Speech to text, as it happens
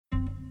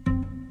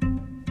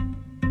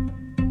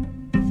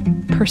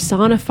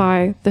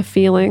personify the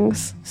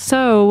feelings.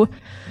 So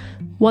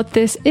what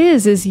this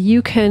is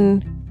you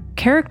can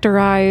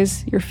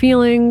characterize your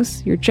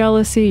feelings, your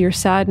jealousy, your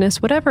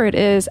sadness, whatever it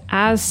is,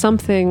 as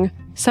something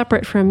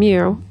separate from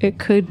you. It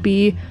could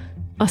be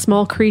a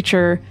small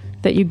creature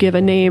that you give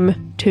a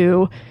name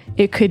to.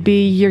 It could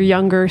be your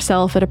younger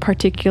self at a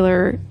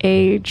particular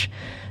age.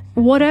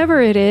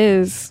 Whatever it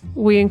is,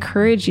 we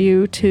encourage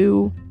you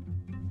to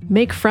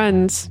make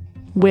friends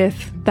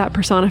with that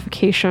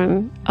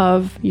personification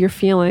of your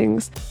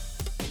feelings.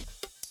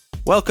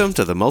 Welcome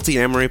to the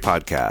Multi-Amory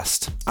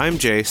Podcast. I'm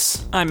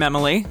Jace. I'm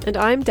Emily. And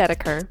I'm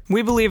Dedeker.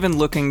 We believe in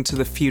looking to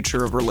the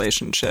future of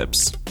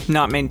relationships,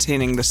 not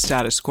maintaining the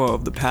status quo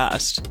of the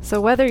past. So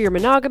whether you're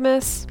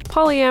monogamous,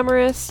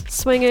 polyamorous,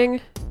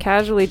 swinging,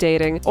 casually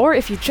dating, or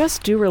if you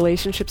just do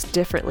relationships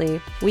differently,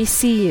 we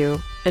see you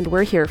and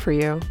we're here for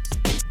you.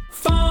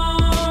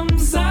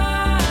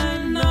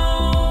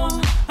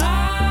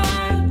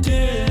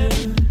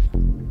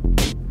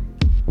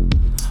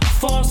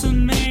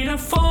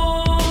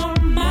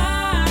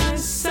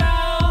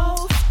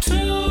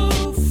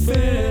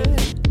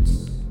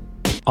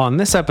 On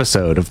this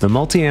episode of the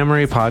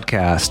Multi-Amory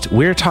Podcast,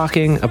 we're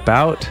talking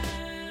about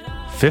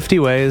 50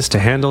 ways to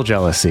handle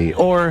jealousy,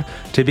 or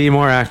to be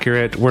more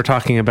accurate, we're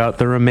talking about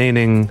the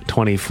remaining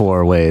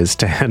 24 ways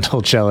to handle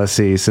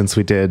jealousy. Since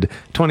we did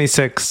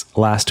 26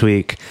 last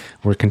week,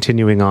 we're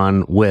continuing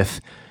on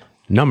with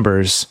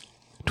numbers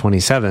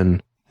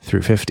 27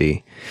 through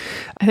 50.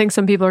 I think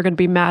some people are going to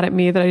be mad at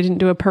me that I didn't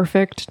do a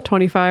perfect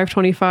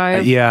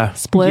 25-25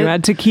 split. You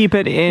had to keep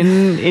it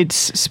in its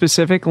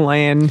specific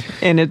lane,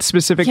 in its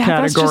specific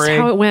category. That's just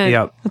how it went.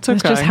 Yep.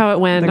 That's just how it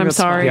went. I'm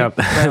sorry.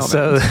 Yep.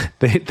 So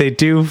they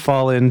do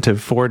fall into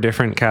 4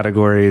 different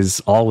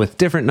categories, all with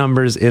different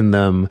numbers in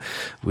them.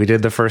 We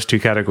did the first 2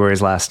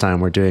 categories last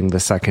time. We're doing the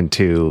second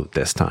 2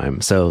 this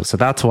time. So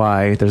that's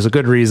why there's a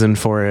good reason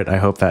for it. I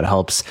hope that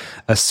helps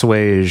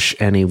assuage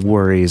any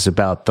worries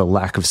about the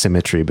lack of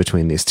symmetry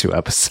between these 2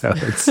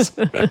 episodes.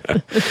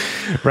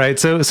 Right.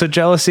 So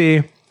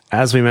jealousy,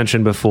 as we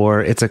mentioned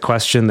before, it's a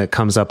question that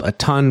comes up a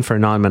ton for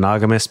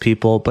non-monogamous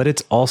people, but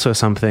it's also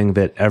something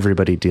that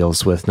everybody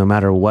deals with, no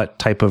matter what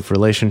type of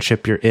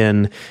relationship you're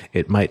in.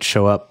 It might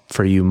show up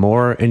for you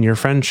more in your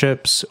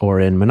friendships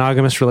or in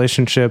monogamous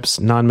relationships,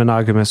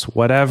 non-monogamous,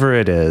 whatever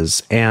it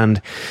is.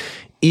 And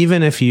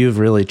even if you've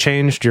really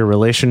changed your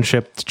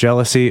relationship to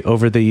jealousy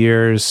over the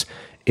years,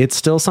 it's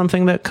still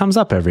something that comes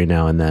up every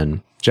now and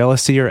then.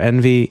 Jealousy or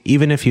envy,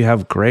 even if you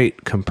have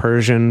great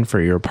compersion for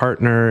your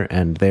partner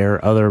and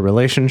their other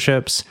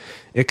relationships,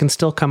 it can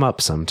still come up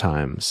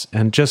sometimes.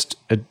 And just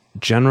a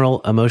general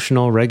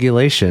emotional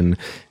regulation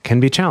can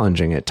be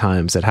challenging at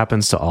times. It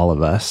happens to all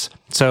of us.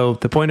 So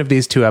the point of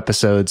these 2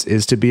 episodes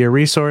is to be a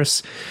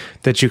resource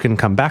that you can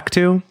come back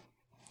to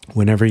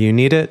whenever you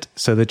need it,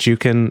 so that you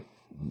can,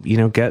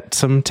 get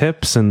some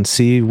tips and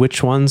see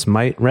which ones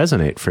might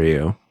resonate for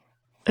you.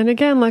 And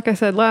again, like I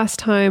said last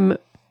time,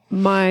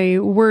 my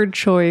word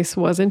choice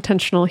was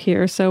intentional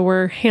here. So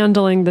we're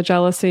handling the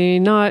jealousy,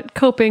 not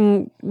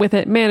coping with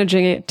it,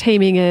 managing it,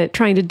 taming it,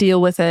 trying to deal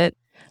with it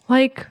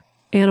like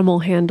animal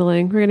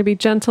handling. We're going to be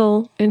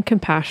gentle and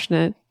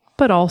compassionate,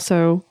 but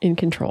also in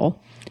control.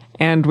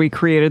 And we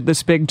created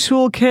this big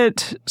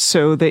toolkit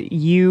so that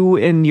you,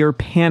 in your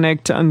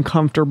panicked,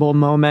 uncomfortable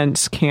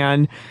moments,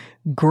 can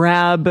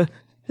grab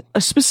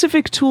a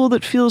specific tool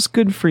that feels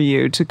good for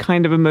you to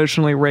kind of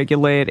emotionally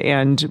regulate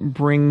and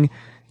bring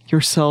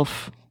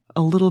yourself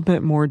a little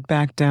bit more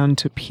back down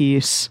to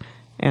peace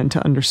and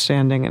to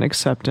understanding and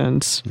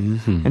acceptance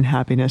and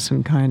happiness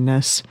and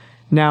kindness.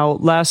 Now,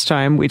 last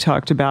time we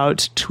talked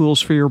about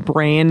tools for your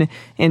brain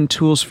and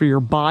tools for your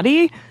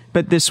body,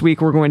 but this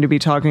week we're going to be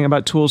talking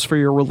about tools for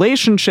your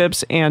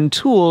relationships and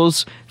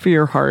tools for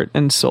your heart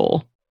and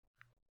soul.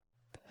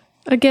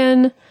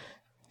 Again,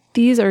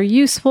 these are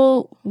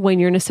useful when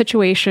you're in a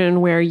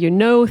situation where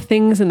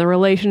things in the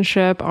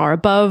relationship are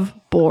above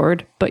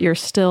board, but you're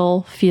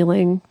still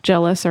feeling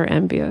jealous or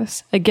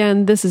envious.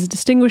 Again, this is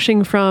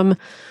distinguishing from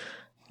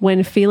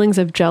when feelings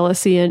of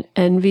jealousy and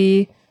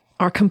envy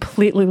are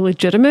completely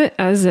legitimate,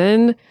 as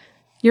in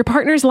your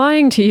partner's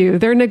lying to you,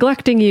 they're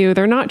neglecting you,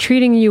 they're not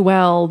treating you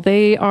well,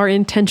 they are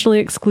intentionally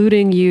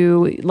excluding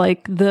you,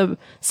 like the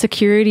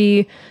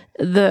security,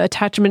 the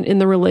attachment in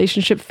the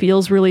relationship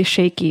feels really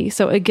shaky.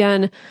 So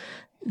again,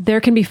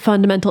 there can be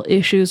fundamental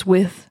issues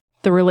with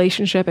the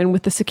relationship and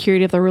with the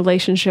security of the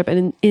relationship.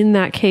 And in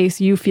that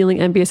case, you feeling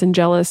envious and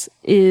jealous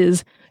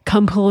is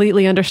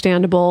completely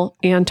understandable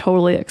and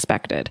totally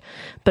expected.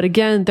 But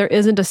again, there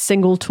isn't a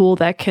single tool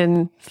that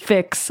can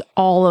fix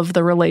all of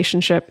the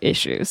relationship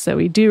issues. So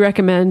we do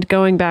recommend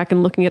going back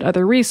and looking at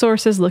other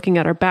resources, looking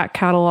at our back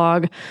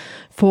catalog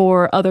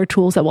for other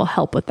tools that will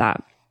help with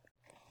that.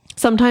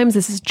 Sometimes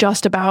this is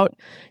just about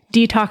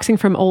detoxing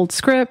from old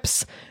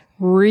scripts,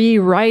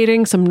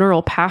 rewriting some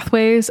neural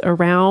pathways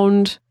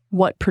around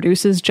what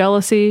produces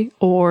jealousy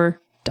or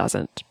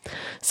doesn't.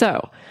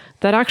 So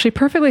that actually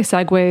perfectly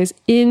segues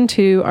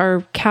into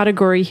our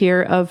category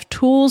here of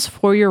tools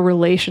for your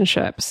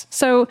relationships.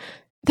 So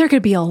there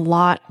could be a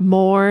lot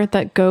more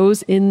that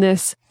goes in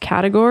this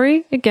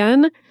category.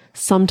 Again,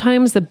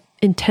 sometimes the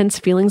intense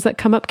feelings that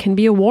come up can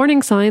be a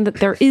warning sign that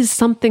there is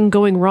something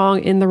going wrong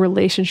in the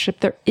relationship.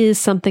 There is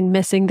something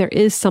missing. There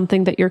is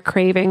something that you're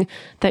craving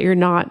that you're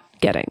not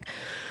getting.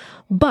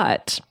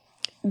 But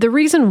the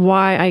reason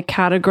why I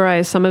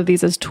categorize some of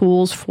these as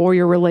tools for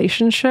your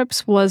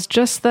relationships was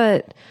just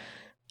that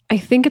I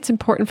think it's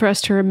important for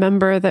us to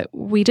remember that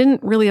we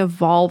didn't really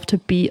evolve to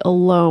be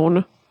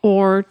alone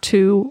or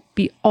to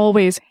be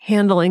always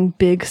handling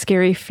big,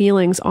 scary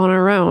feelings on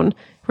our own,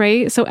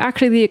 right? So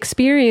actually the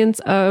experience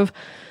of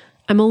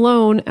I'm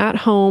alone at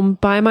home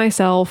by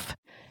myself,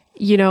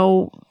 you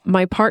know,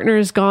 my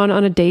partner's gone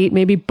on a date,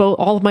 maybe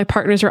all of my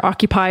partners are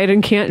occupied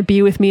and can't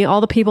be with me.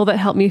 All the people that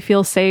help me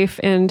feel safe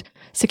and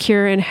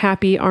secure and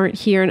happy aren't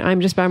here and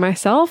I'm just by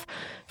myself.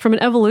 From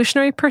an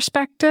evolutionary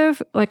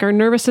perspective, like our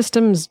nervous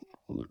systems,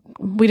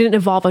 we didn't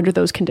evolve under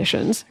those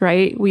conditions,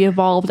 right? We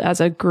evolved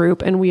as a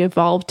group and we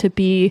evolved to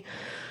be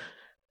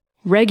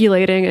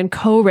regulating and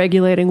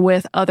co-regulating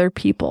with other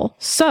people.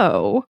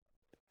 So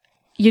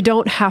you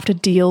don't have to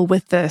deal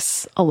with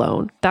this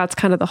alone. That's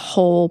kind of the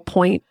whole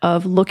point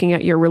of looking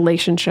at your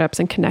relationships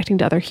and connecting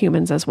to other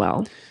humans as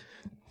well.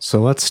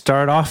 So let's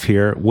start off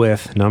here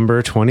with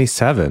number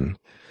 27.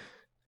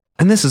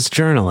 And this is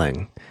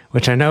journaling,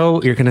 which I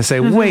know you're going to say,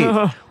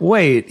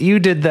 wait, you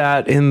did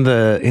that in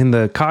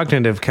the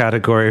cognitive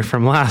category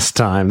from last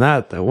time.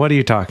 What are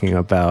you talking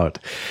about?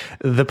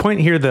 The point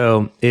here,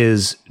 though,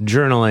 is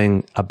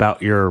journaling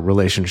about your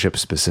relationship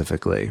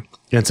specifically.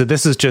 And so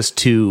this is just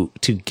to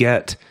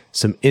get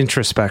some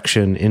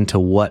introspection into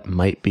what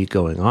might be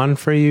going on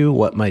for you,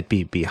 what might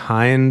be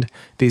behind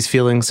these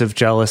feelings of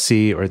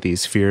jealousy or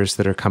these fears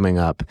that are coming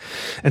up.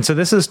 And so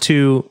this is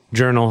to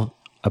journal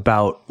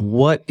about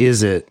what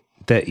is it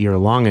that you're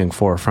longing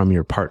for from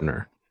your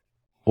partner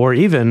or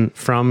even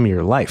from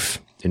your life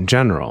in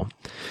general.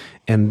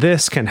 And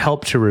this can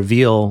help to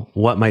reveal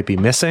what might be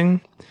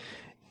missing.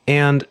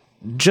 And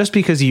just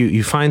because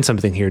you find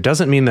something here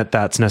doesn't mean that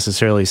that's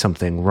necessarily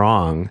something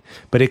wrong,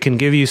 but it can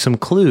give you some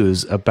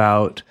clues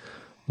about,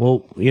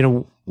 well, you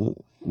know,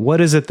 what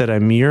is it that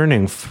I'm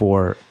yearning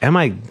for? Am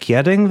I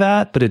getting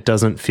that, but it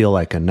doesn't feel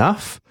like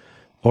enough?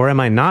 Or am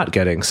I not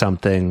getting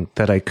something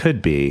that I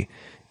could be?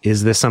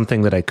 Is this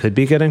something that I could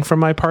be getting from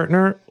my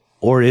partner?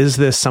 Or is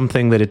this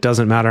something that it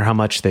doesn't matter how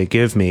much they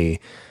give me,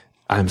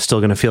 I'm still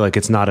going to feel like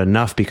it's not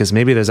enough because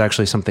maybe there's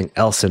actually something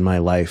else in my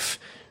life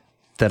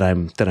that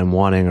I'm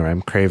wanting or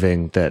I'm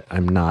craving that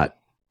I'm not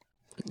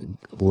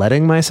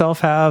letting myself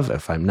have,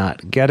 if I'm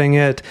not getting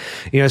it.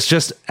 You know, it's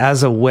just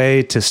as a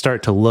way to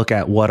start to look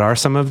at what are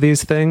some of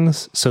these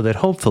things so that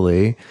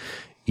hopefully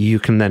you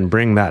can then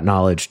bring that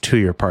knowledge to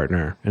your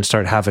partner and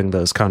start having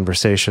those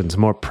conversations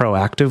more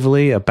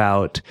proactively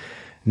about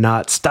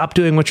not stop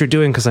doing what you're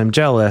doing because I'm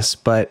jealous,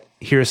 but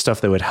here's stuff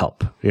that would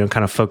help. You know,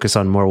 kind of focus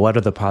on more what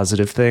are the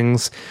positive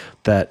things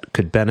that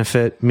could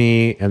benefit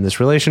me and this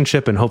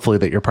relationship, and hopefully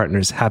that your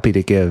partner's happy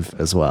to give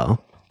as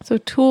well. So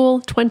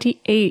tool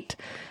 28.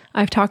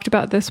 I've talked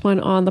about this one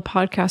on the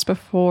podcast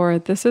before.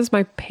 This is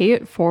my pay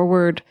it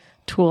forward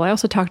tool. I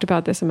also talked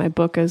about this in my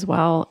book as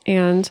well.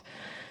 And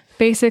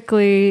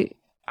basically,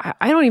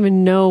 I don't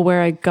even know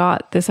where I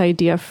got this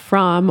idea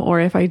from or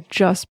if I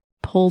just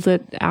pulled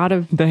it out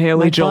of the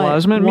Haley Joel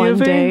Osment one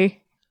movie.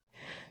 Day.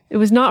 It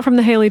was not from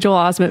the Haley Joel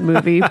Osment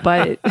movie,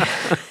 but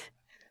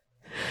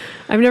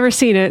I've never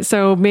seen it,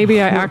 so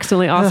maybe I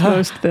accidentally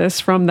osmosed this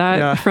from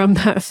that film.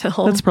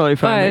 That's probably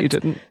fine that you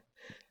didn't.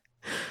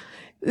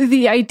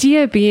 The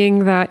idea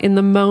being that in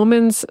the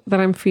moments that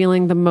I'm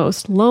feeling the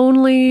most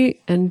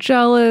lonely and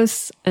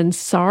jealous and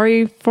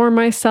sorry for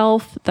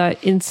myself,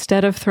 that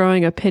instead of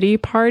throwing a pity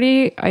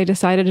party, I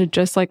decided to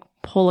just like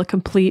pull a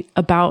complete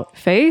about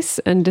face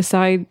and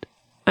decide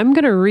I'm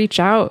going to reach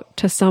out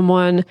to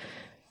someone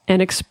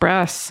and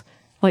express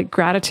like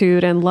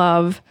gratitude and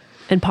love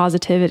and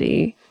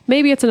positivity.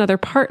 Maybe it's another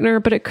partner,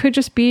 but it could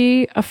just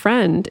be a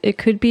friend. It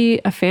could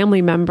be a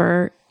family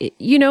member,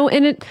 you know,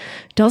 and it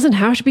doesn't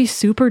have to be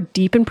super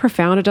deep and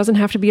profound. It doesn't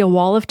have to be a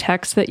wall of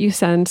text that you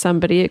send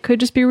somebody. It could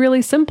just be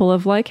really simple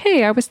of like,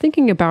 hey, I was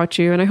thinking about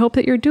you and I hope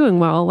that you're doing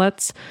well.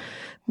 Let's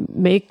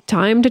make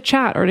time to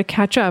chat or to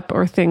catch up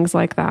or things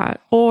like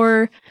that.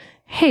 Or,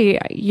 hey,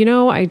 you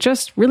know, I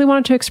just really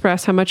wanted to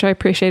express how much I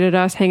appreciated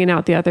us hanging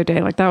out the other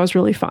day. Like that was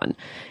really fun.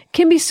 It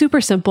can be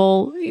super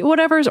simple,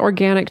 whatever is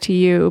organic to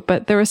you.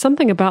 But there was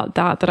something about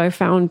that I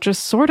found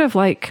just sort of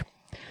like,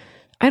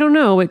 I don't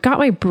know, it got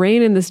my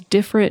brain in this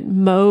different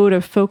mode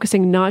of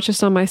focusing not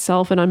just on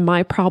myself and on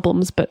my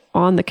problems, but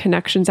on the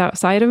connections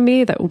outside of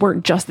me that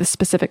weren't just this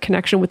specific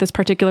connection with this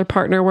particular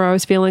partner where I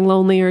was feeling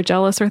lonely or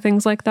jealous or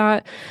things like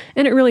that.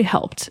 And it really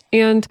helped.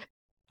 And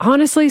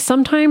honestly,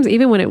 sometimes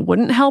even when it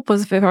wouldn't help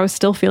was if I was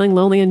still feeling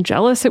lonely and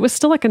jealous, it was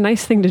still like a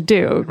nice thing to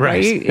do,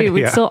 right? It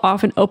would still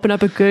often open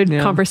up a good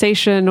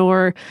conversation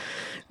or,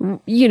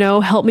 you know,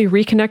 help me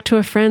reconnect to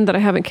a friend that I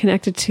haven't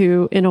connected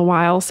to in a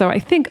while. So I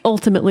think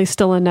ultimately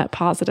still a net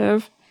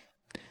positive.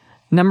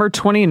 Number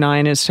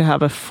 29 is to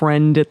have a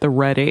friend at the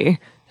ready.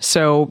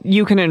 So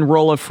you can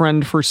enroll a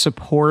friend for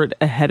support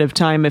ahead of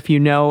time if you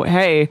know,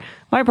 hey,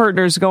 my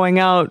partner's going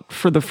out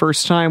for the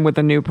first time with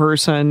a new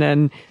person,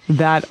 and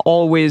that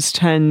always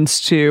tends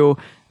to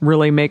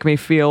really make me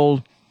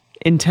feel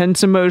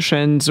intense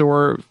emotions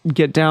or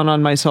get down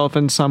on myself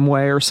in some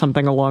way or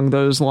something along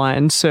those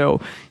lines.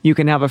 So you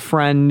can have a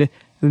friend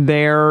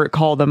there,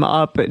 call them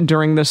up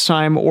during this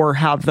time, or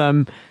have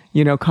them,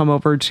 come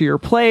over to your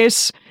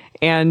place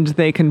and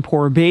they can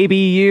pour baby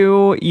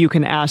you. You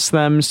can ask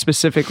them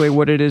specifically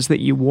what it is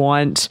that you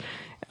want.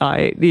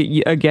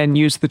 Again,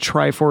 use the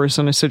Triforce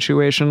in a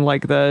situation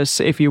like this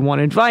if you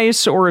want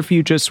advice or if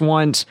you just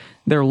want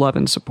their love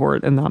and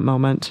support in that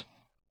moment.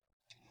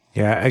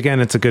 Yeah, again,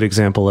 it's a good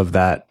example of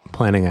that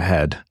planning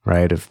ahead,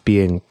 right? Of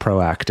being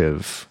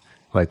proactive,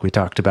 like we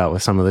talked about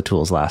with some of the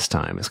tools last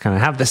time, is kind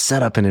of have this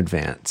set up in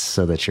advance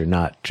so that you're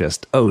not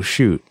just, oh,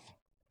 shoot,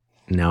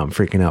 now I'm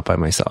freaking out by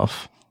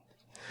myself.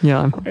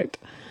 Yeah. Right.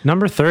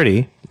 Number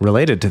 30,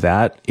 related to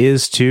that,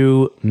 is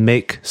to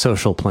make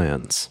social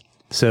plans.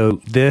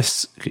 So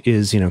this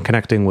is,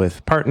 connecting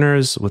with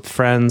partners, with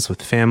friends,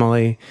 with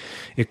family.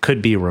 It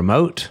could be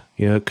remote,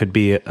 it could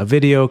be a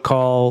video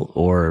call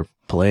or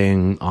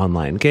playing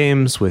online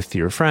games with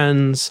your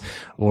friends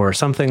or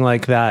something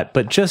like that.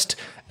 But just,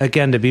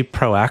 again, to be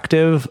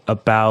proactive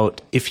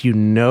about if you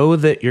know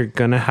that you're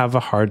going to have a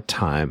hard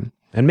time,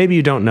 and maybe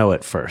you don't know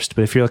at first,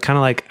 but if you're kind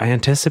of like, I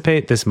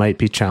anticipate this might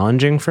be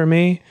challenging for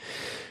me,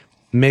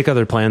 make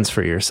other plans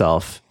for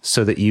yourself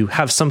so that you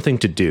have something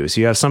to do. So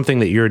you have something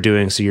that you're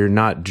doing so you're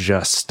not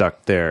just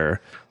stuck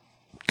there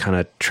kind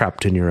of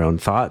trapped in your own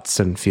thoughts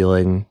and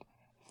feeling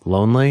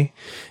lonely,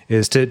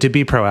 is to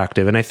be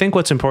proactive. And I think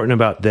what's important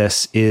about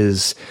this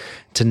is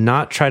to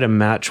not try to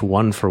match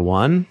one for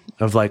one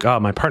of like, oh,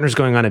 my partner's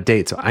going on a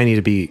date, so I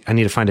need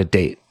to find a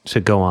date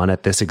to go on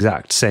at this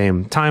exact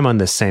same time on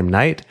this same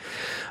night.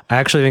 I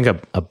actually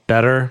think a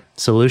better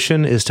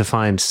solution is to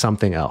find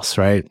something else,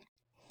 right?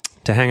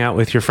 To hang out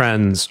with your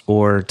friends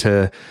or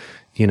to,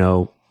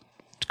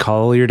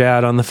 call your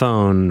dad on the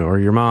phone or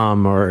your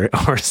mom or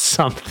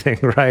something,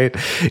 right?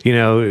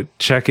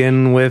 Check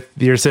in with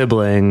your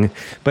sibling,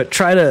 but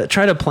try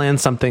to plan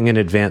something in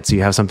advance so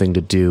you have something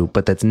to do,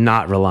 but that's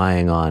not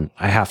relying on,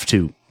 I have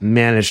to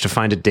manage to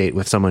find a date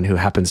with someone who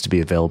happens to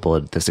be available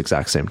at this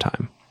exact same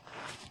time.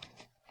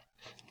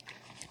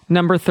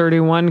 Number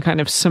 31,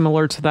 kind of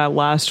similar to that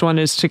last one,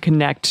 is to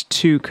connect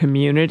to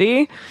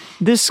community.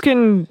 This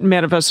can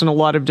manifest in a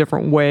lot of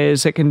different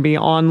ways. It can be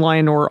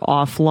online or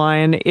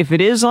offline. If it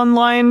is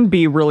online,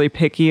 be really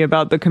picky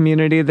about the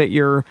community that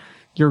you're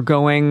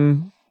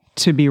going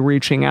to be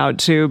reaching out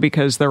to,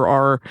 because there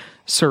are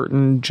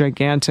certain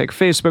gigantic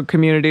Facebook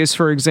communities,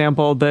 for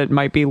example, that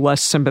might be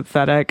less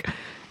sympathetic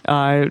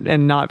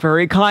and not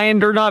very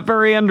kind or not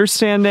very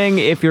understanding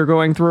if you're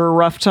going through a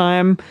rough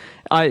time.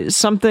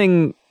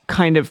 Something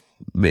kind of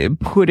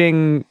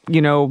putting,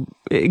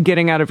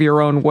 getting out of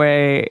your own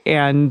way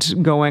and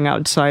going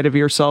outside of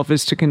yourself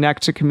is to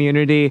connect to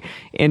community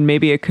in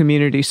maybe a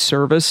community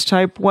service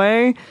type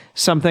way.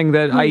 Something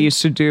that I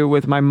used to do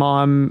with my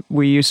mom.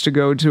 We used to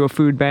go to a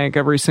food bank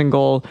every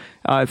single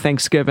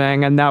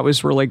Thanksgiving, and that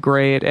was really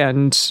great.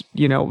 And,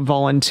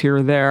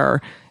 volunteer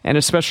there. And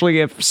especially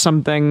if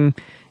something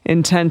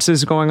intense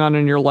is going on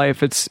in your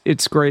life,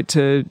 it's great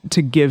to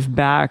give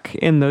back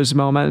in those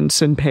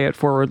moments and pay it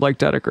forward, like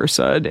Dedeker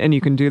said. And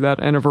you can do that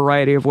in a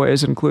variety of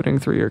ways, including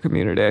through your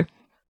community.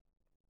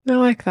 I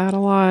like that a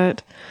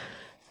lot.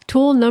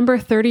 Tool number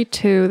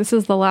 32. This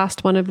is the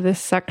last one of this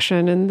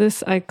section, and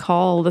this I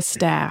call the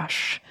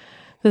stash.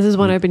 This is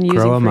one I've been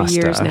using for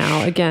years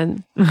now.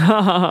 Again,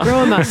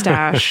 grow a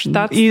mustache.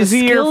 That's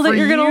easier the skill that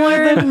you're going to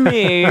learn than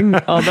me.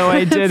 Although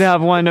I did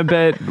have one a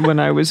bit when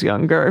I was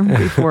younger,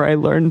 before I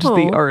learned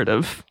the art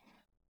of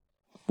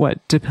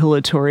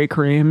depilatory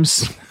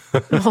creams.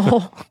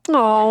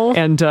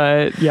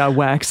 And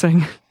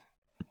waxing.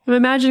 I'm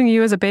imagining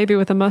you as a baby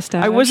with a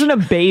mustache. I wasn't a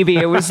baby.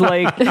 It was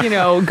like,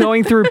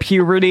 going through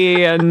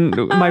puberty and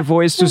my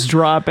voice was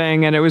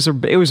dropping, and it was a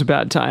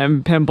bad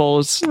time.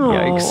 Pimples.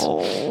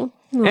 Yikes.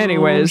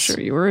 Anyways, sure,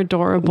 you were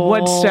adorable.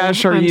 What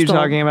stash are you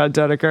talking about,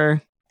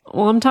 Dedeker?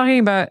 Well, I'm talking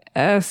about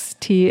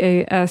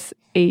STASH,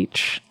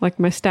 like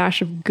my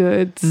stash of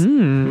goods.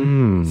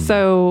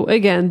 So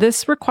again,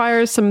 this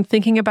requires some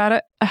thinking about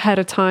it ahead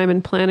of time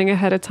and planning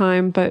ahead of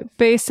time. But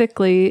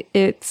basically,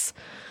 it's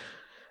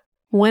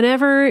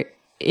whenever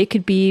it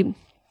could be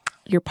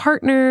your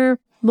partner,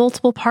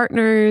 multiple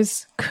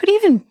partners, could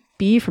even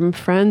be from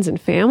friends and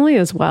family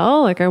as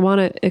well. Like I want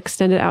to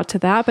extend it out to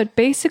that. But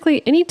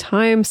basically,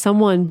 anytime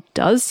someone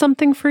does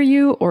something for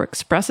you or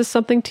expresses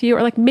something to you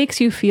or like makes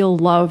you feel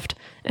loved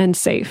and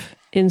safe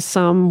in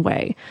some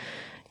way,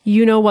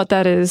 you know what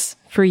that is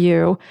for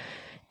you.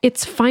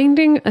 It's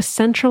finding a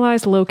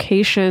centralized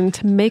location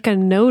to make a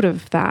note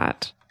of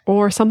that.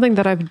 Or something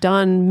that I've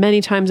done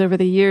many times over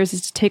the years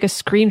is to take a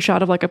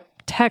screenshot of like a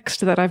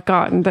text that I've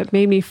gotten that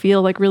made me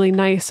feel like really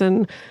nice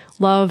and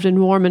loved and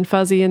warm and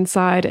fuzzy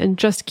inside, and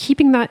just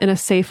keeping that in a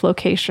safe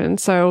location.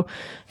 So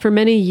for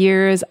many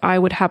years, I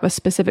would have a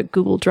specific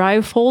Google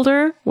Drive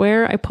folder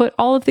where I put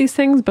all of these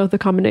things, both a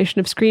combination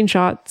of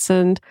screenshots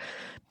and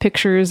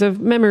pictures of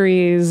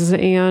memories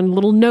and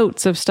little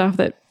notes of stuff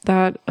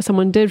that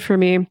someone did for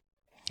me.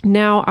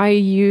 Now I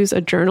use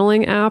a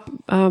journaling app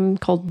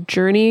called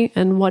Journey,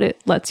 and what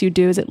it lets you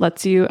do is it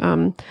lets you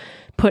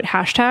put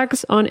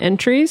hashtags on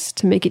entries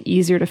to make it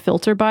easier to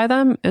filter by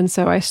them. And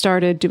so I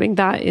started doing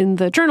that in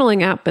the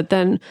journaling app, but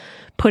then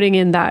putting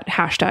in that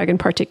hashtag in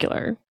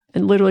particular,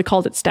 and literally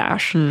called it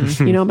stash,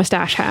 my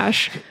stash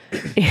hash.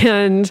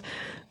 And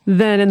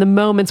then in the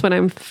moments when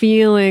I'm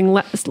feeling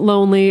less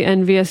lonely,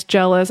 envious,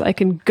 jealous, I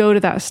can go to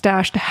that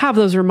stash to have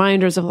those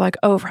reminders of like,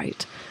 oh,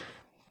 right,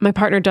 my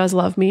partner does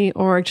love me,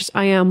 or just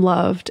I am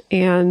loved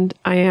and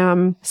I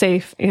am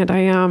safe and I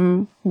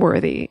am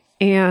worthy.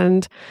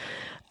 And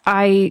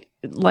I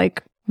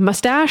like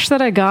mustache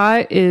that I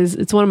got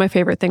it's one of my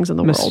favorite things in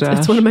the world.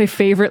 It's one of my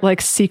favorite like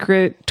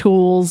secret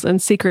tools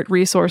and secret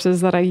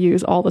resources that I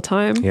use all the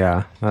time.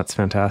 Yeah, that's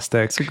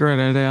fantastic. It's a great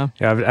idea.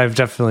 Yeah, I've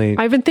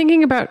been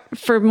thinking about,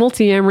 for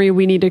Multi-Amory,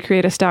 we need to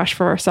create a stash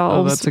for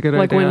ourselves. Oh, that's a good idea.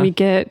 Like when we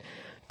get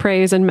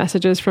praise and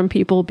messages from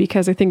people,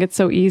 because I think it's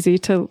so easy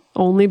to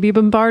only be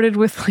bombarded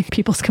with like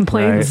people's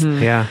complaints.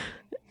 Right. Yeah.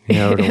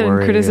 And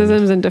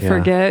criticisms and to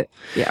forget.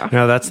 Yeah.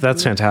 No, that's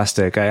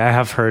fantastic. I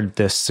have heard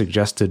this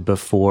suggested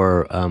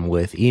before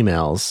with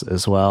emails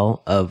as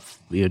well, of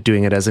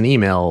doing it as an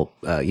email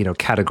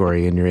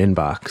category in your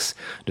inbox.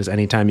 Just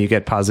anytime you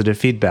get positive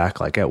feedback,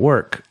 like at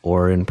work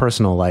or in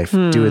personal life,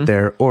 do it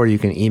there, or you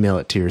can email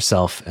it to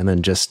yourself and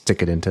then just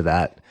stick it into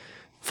that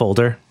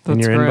folder in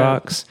your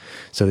inbox,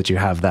 so that you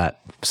have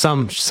that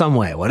some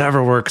way,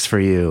 whatever works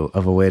for you,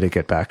 of a way to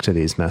get back to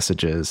these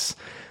messages.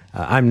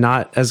 I'm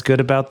not as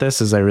good about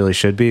this as I really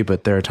should be,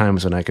 but there are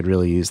times when I could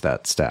really use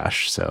that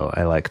stash. So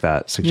I like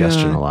that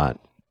suggestion a lot.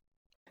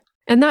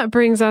 And that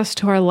brings us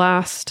to our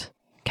last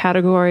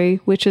category,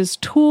 which is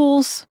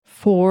tools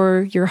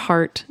for your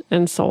heart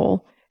and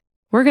soul.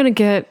 We're going to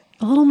get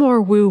a little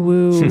more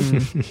woo-woo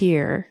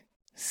here.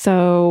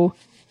 So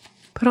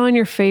put on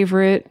your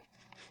favorite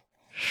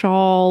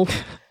shawl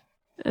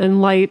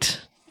and light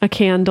a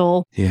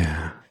candle.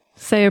 Yeah.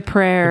 Say a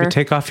prayer. Maybe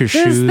take off your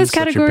shoes,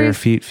 let your bare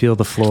feet feel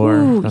the floor.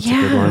 Ooh, that's a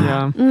good one.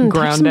 Yeah.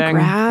 Grounding.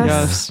 Grass,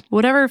 yes.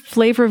 Whatever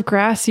flavor of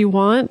grass you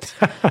want.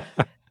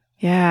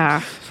 Yeah.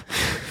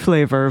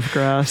 Flavor of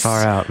grass.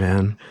 Far out,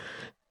 man.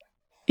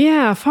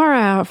 Yeah, far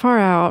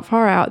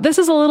out. This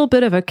is a little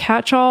bit of a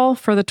catch-all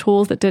for the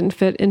tools that didn't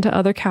fit into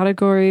other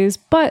categories,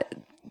 but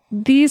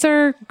these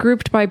are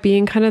grouped by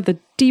being kind of the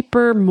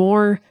deeper,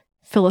 more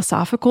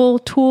philosophical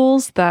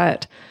tools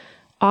that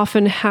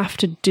often have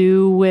to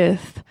do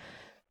with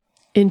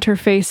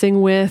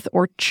interfacing with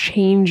or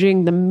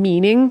changing the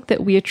meaning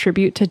that we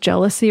attribute to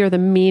jealousy, or the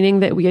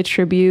meaning that we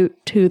attribute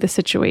to the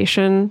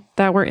situation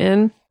that we're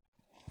in.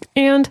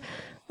 And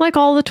like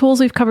all the tools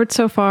we've covered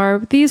so far,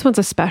 these ones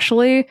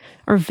especially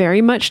are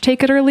very much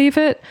take it or leave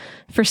it.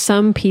 For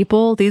some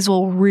people, these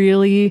will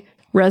really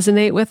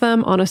resonate with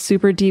them on a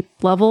super deep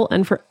level.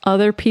 And for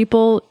other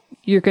people,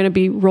 you're going to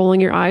be rolling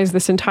your eyes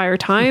this entire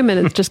time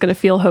and it's just going to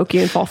feel hokey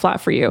and fall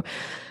flat for you.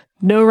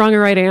 No wrong or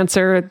right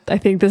answer. I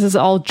think this is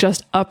all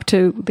just up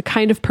to the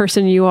kind of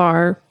person you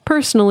are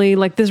personally.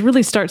 Like, this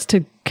really starts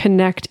to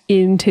connect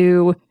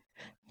into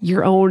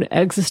your own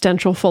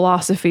existential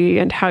philosophy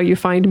and how you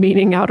find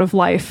meaning out of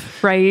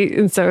life, right?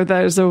 And so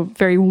there's a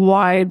very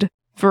wide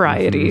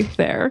variety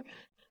there.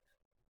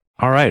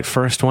 All right,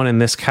 first one in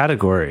this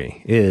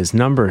category is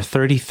number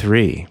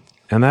 33,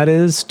 and that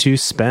is to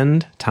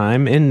spend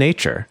time in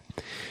nature.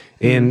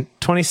 In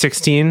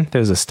 2016,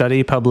 there's a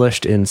study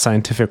published in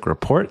Scientific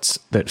Reports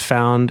that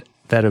found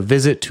that a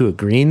visit to a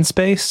green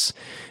space,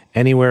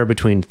 anywhere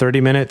between 30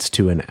 minutes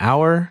to an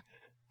hour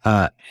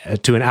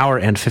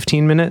and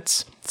 15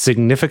 minutes,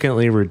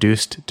 significantly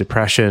reduced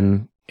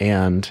depression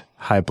and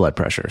high blood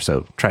pressure.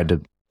 So tried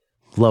to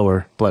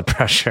lower blood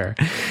pressure.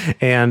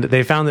 And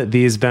they found that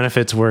these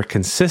benefits were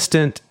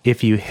consistent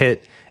if you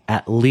hit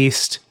at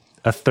least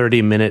a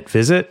 30-minute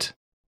visit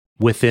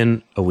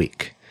within a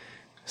week.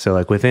 So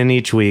like within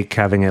each week,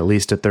 having at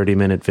least a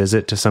 30-minute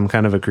visit to some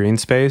kind of a green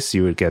space,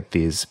 you would get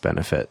these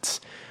benefits.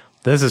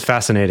 This is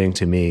fascinating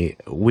to me.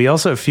 We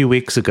also, a few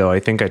weeks ago, I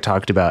think I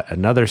talked about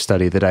another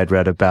study that I'd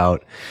read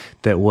about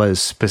that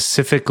was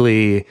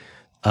specifically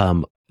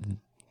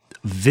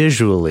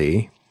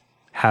visually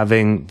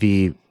having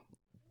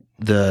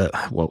how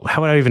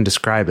would I even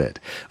describe it?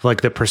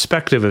 Like the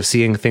perspective of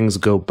seeing things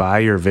go by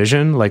your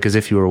vision, like as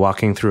if you were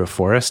walking through a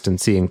forest and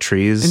seeing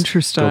trees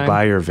go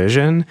by your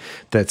vision.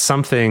 That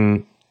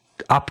something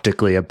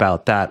optically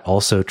about that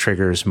also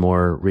triggers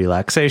more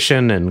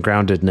relaxation and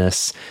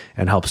groundedness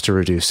and helps to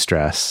reduce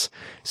stress.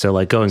 So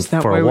like going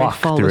for a walk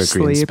through a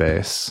green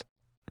space.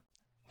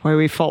 why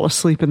we fall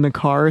asleep in the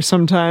car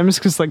sometimes,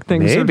 because like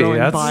things are Maybe. going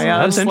That's by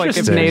us. Like if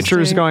interesting.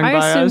 nature's going I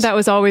by assumed us. that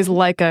was always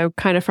like a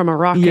kind of from a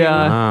rocking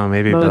Yeah. Oh,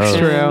 maybe motion both.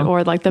 True.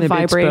 or like the Maybe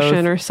it's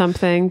vibration both. or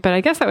something. But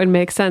I guess that would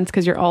make sense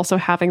because you're also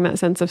having that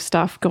sense of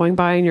stuff going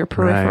by in your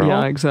peripheral.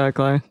 Yeah,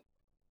 exactly.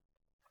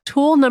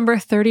 Tool number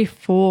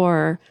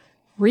 34,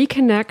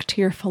 reconnect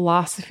to your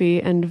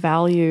philosophy and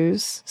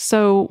values.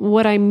 So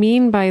what I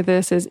mean by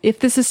this is if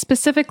this is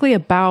specifically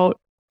about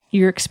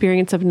your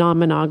experience of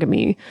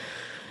non-monogamy,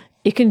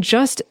 it can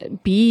just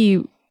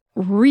be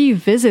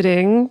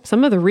revisiting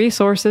some of the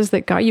resources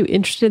that got you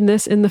interested in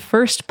this in the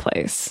first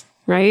place,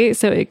 right?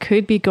 So it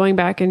could be going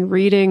back and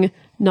reading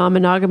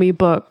non-monogamy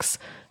books,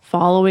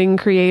 following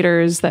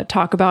creators that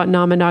talk about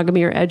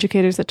non-monogamy or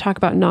educators that talk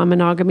about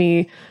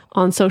non-monogamy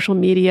on social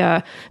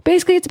media.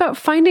 Basically, it's about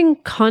finding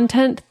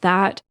content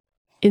that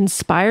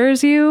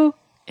inspires you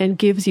and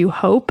gives you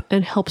hope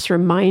and helps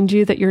remind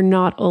you that you're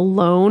not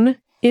alone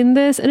in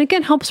this. And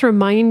again, helps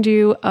remind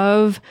you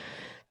of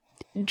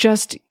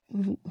just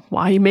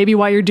why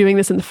you're doing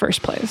this in the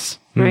first place,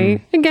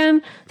 right?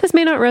 Again, this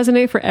may not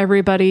resonate for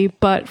everybody,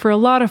 but for a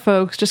lot of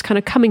folks, just kind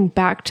of coming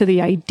back to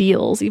the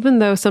ideals, even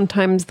though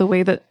sometimes the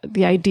way that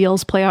the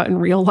ideals play out in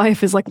real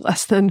life is like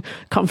less than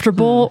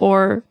comfortable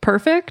or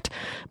perfect,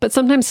 but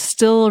sometimes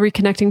still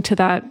reconnecting to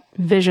that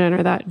vision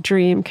or that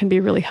dream can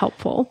be really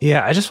helpful.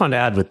 Yeah, I just want to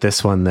add with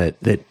this one that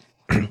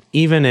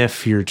even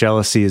if your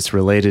jealousy is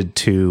related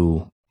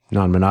to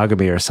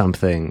non-monogamy or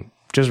something,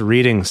 just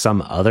reading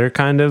some other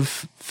kind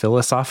of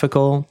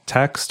philosophical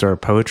text or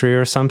poetry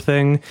or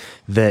something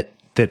that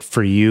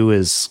for you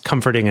is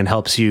comforting and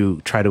helps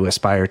you try to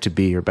aspire to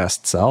be your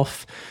best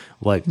self.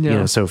 Like, you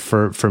know, so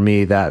for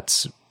me,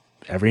 that's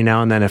every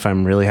now and then, if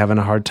I'm really having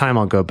a hard time,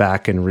 I'll go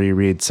back and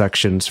reread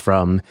sections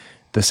from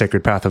The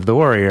Sacred Path of the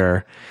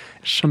Warrior.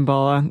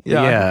 Shambhala.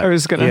 Yeah, I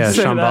was going to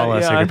say Shambhala,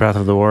 that. Yeah. Sacred Path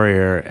of the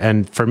Warrior.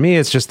 And for me,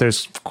 it's just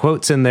there's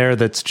quotes in there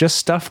that's just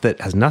stuff that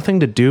has nothing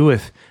to do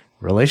with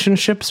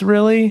relationships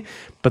really,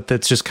 but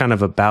that's just kind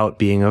of about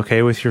being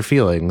okay with your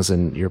feelings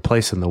and your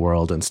place in the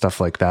world and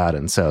stuff like that.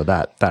 And so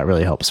that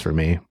really helps for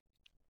me.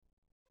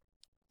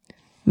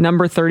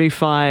 Number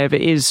 35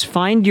 is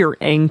find your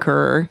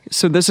anchor.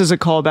 So this is a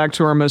callback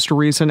to our most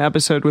recent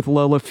episode with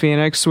Lola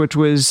Phoenix, which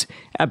was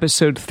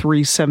episode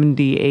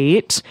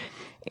 378.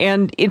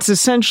 And it's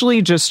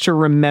essentially just to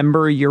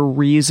remember your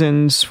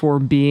reasons for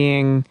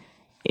being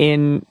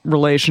in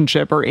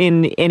relationship or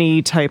in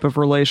any type of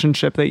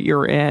relationship that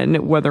you're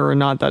in, whether or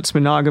not that's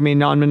monogamy,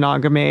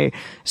 non-monogamy.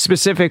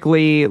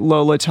 Specifically,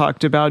 Lola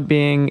talked about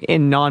being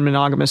in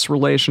non-monogamous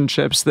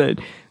relationships, that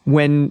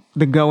when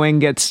the going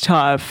gets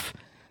tough,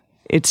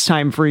 it's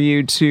time for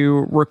you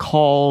to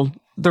recall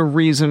the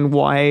reason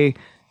why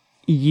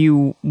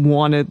you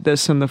wanted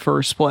this in the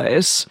first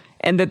place.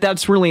 And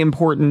that's really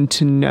important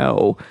to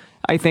know.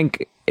 I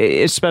think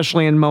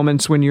especially in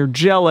moments when you're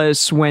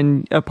jealous,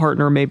 when a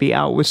partner may be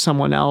out with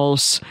someone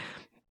else,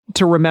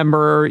 to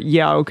remember,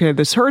 yeah, okay,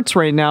 this hurts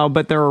right now,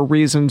 but there are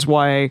reasons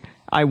why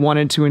I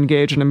wanted to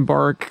engage and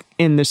embark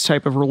in this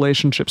type of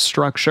relationship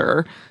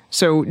structure.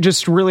 So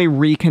just really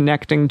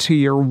reconnecting to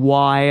your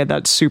why,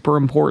 that's super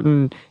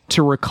important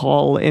to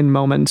recall in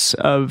moments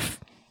of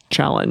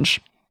challenge.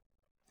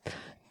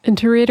 And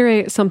to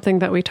reiterate something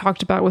that we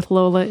talked about with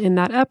Lola in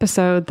that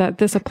episode, that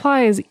this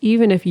applies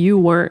even if you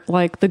weren't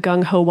like the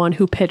gung-ho one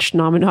who pitched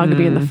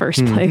non-monogamy in the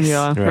first place,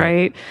 yeah.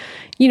 right?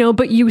 You know,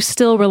 but you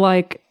still were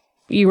like,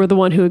 you were the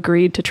one who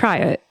agreed to try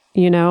it,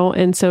 you know?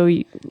 And so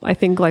I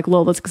think like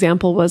Lola's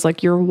example was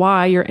like your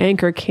why, your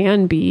anchor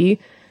can be,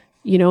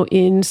 you know,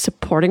 in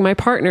supporting my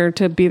partner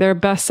to be their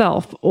best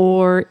self,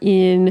 or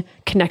in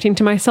connecting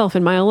to myself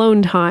in my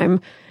alone time,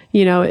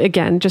 you know,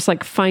 again, just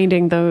like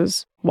finding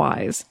those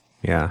whys.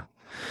 Yeah.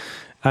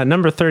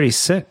 Number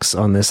 36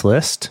 on this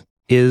list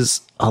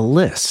is a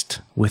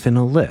list within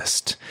a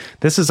list.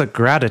 This is a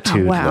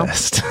gratitude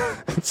list.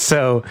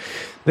 So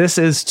this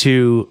is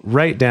to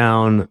write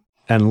down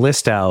and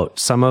list out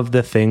some of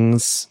the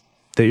things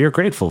that you're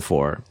grateful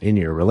for in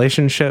your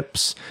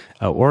relationships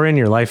or in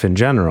your life in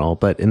general.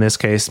 But in this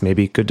case,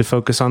 maybe good to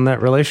focus on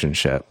that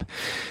relationship.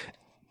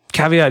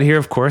 Caveat here,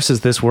 of course,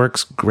 is this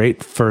works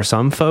great for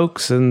some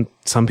folks and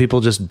some people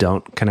just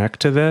don't connect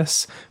to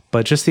this.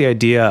 But just the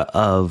idea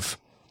of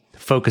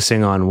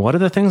focusing on what are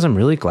the things I'm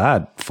really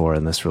glad for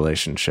in this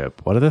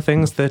relationship? What are the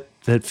things that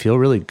feel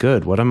really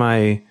good? What am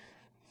I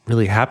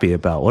really happy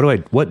about?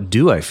 What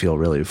do I feel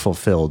really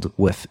fulfilled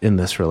with in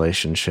this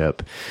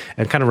relationship?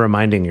 And kind of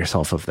reminding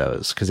yourself of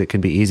those, because it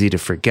can be easy to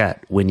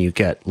forget when you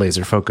get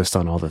laser focused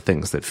on all the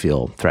things that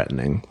feel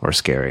threatening or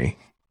scary.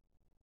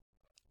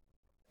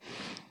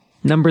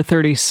 Number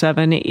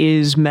 37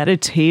 is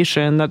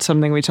meditation. That's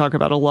something we talk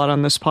about a lot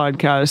on this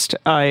podcast.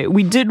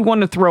 We did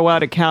want to throw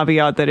out a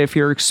caveat that if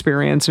your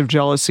experience of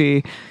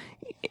jealousy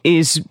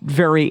is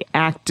very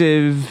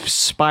active,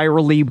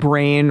 spirally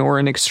brain, or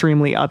an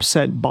extremely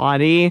upset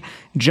body,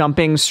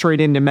 jumping straight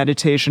into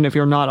meditation, if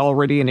you're not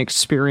already an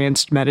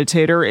experienced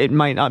meditator, it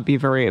might not be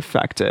very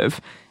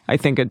effective. I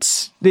think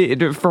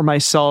for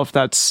myself,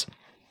 that's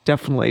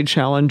definitely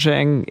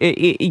challenging.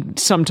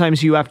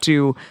 Sometimes you have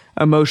to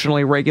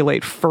emotionally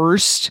regulate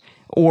first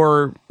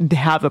or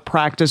have a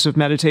practice of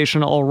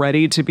meditation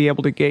already to be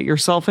able to get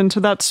yourself into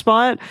that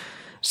spot.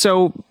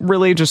 So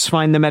really just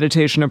find the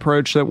meditation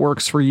approach that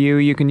works for you.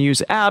 You can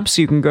use apps,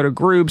 you can go to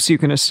groups, you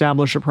can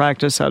establish a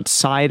practice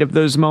outside of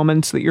those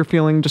moments that you're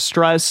feeling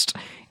distressed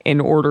in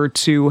order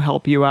to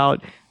help you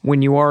out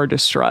when you are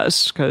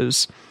distressed,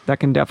 because that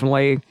can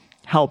definitely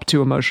help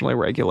to emotionally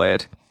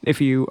regulate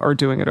if you are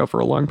doing it over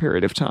a long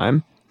period of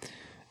time.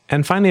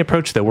 And find the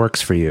approach that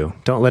works for you.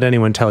 Don't let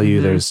anyone tell you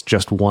there's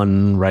just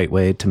one right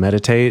way to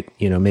meditate.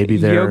 Maybe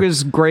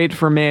yoga's great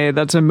for me.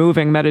 That's a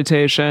moving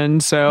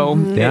meditation, so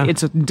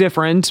it's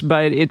different,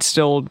 but it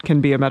still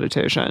can be a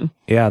meditation.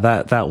 Yeah,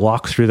 that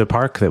walk through the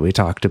park that we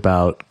talked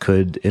about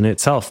could in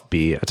itself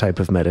be a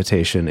type of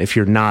meditation. If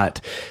you're not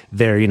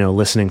there,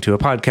 listening to a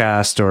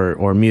podcast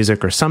or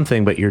music or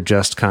something, but you're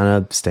just kind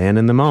of staying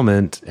in the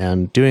moment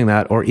and doing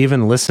that, or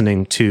even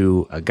listening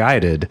to a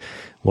guided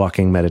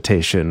walking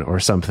meditation or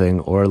something,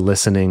 or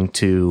listening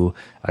to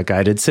a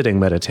guided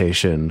sitting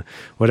meditation,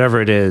 whatever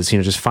it is,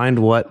 just find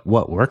what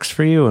works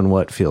for you and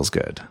what feels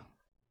good.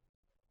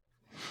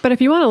 But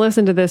if you want to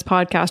listen to this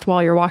podcast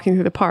while you're walking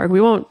through the park, we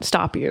won't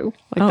stop you.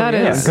 That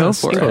is go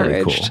for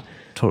encouraged. it.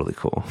 Totally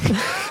cool.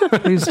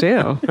 Please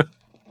do.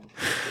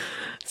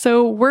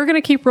 So we're going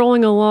to keep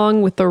rolling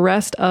along with the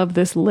rest of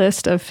this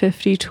list of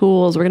 50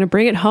 tools. We're going to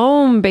bring it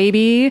home,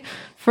 baby.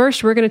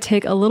 First, we're going to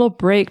take a little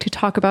break to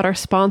talk about our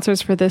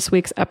sponsors for this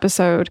week's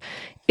episode.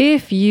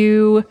 If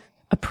you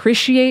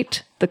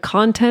appreciate the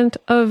content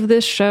of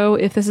this show,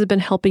 if this has been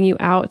helping you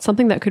out,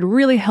 something that could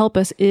really help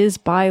us is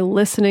by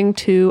listening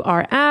to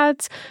our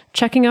ads,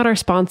 checking out our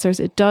sponsors.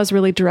 It does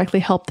really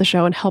directly help the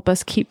show and help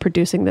us keep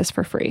producing this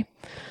for free.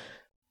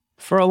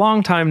 For a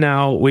long time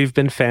now, we've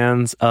been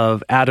fans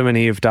of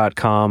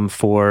adamandeve.com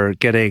for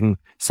getting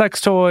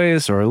sex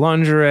toys or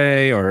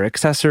lingerie or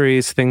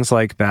accessories, things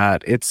like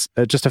that. It's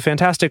just a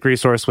fantastic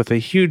resource with a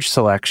huge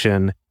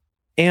selection.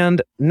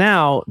 And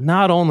now,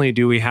 not only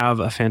do we have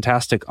a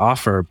fantastic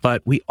offer,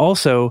 but we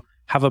also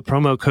have a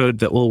promo code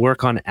that will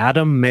work on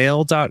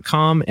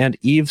adammail.com and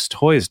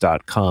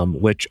evestoys.com,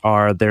 which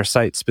are their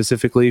sites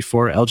specifically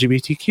for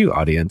LGBTQ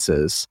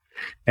audiences.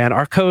 And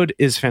our code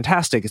is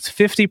fantastic. It's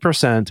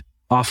 50%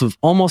 off of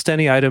almost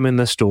any item in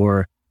the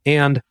store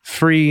and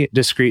free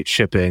discreet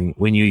shipping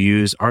when you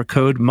use our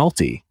code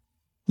MULTI.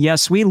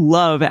 Yes, we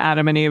love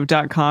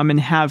adamandeve.com and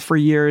have for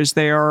years.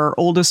 They are our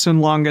oldest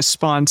and longest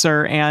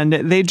sponsor, and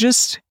they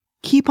just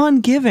keep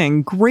on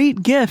giving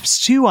great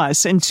gifts to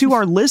us and to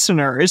our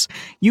listeners.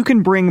 You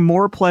can bring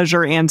more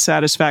pleasure and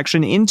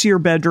satisfaction into your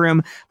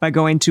bedroom by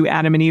going to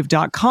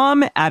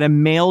adamandeve.com,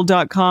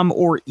 adammail.com,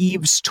 or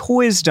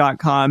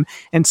evestoys.com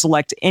and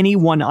select any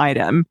one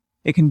item.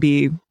 It can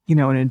be,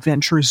 an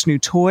adventurous new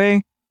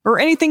toy or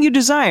anything you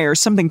desire,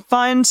 something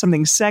fun,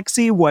 something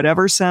sexy,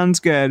 whatever sounds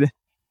good.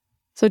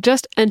 So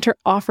just enter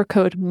offer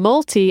code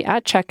MULTI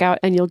at checkout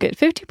and you'll get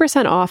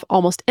 50% off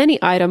almost any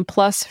item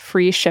plus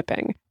free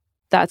shipping.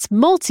 That's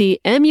MULTI,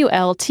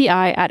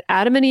 M-U-L-T-I, at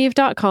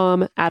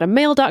adamandeve.com,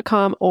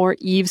 adammail.com, or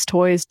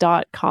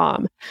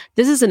evestoys.com.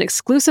 This is an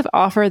exclusive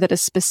offer that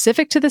is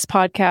specific to this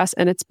podcast,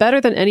 and it's better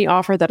than any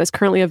offer that is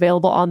currently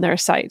available on their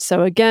site.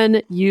 So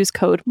again, use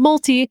code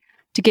MULTI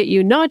to get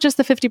you not just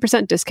the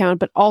 50% discount,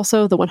 but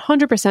also the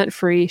 100%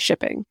 free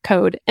shipping.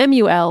 Code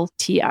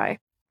MULTI.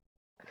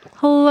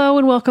 Hello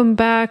and welcome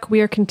back.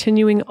 We are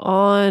continuing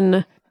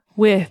on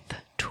with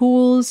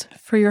tools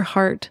for your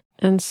heart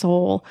and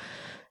soul.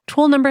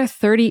 Tool number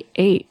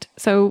 38.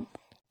 So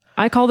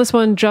I call this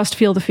one Just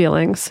Feel the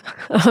Feelings.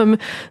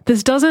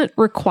 This doesn't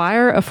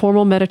require a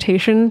formal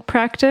meditation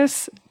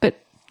practice, but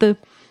the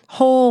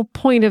whole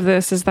point of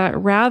this is that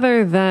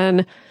rather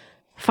than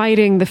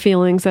fighting the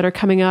feelings that are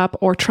coming up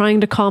or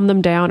trying to calm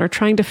them down or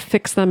trying to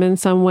fix them in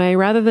some way,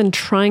 rather than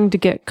trying to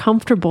get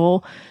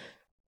comfortable,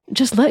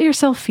 just let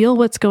yourself feel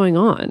what's going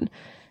on.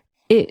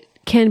 It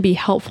can be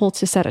helpful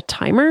to set a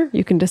timer.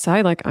 You can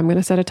decide, I'm going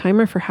to set a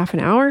timer for half an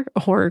hour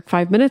or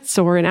 5 minutes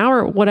or an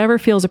hour, whatever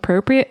feels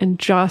appropriate, and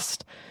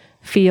just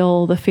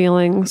feel the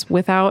feelings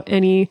without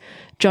any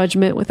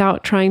judgment,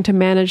 without trying to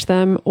manage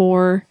them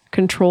or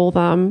control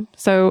them.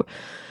 So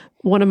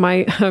one of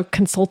my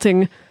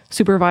consulting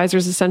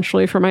supervisors,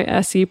 essentially for my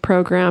SE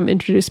program,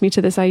 introduced me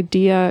to this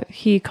idea.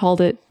 He called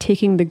it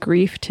taking the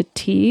grief to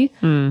tea.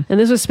 And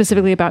this was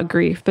specifically about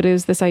grief, but it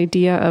was this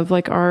idea of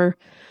our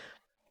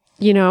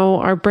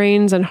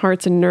brains and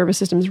hearts and nervous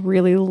systems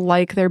really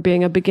like there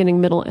being a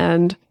beginning, middle,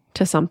 end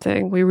to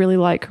something. We really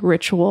like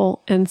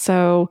ritual. And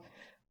so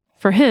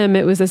for him,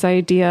 it was this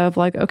idea of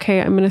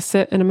okay, I'm going to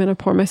sit and I'm going to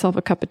pour myself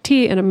a cup of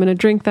tea and I'm going to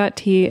drink that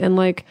tea. And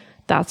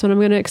that's when I'm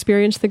going to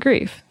experience the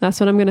grief. That's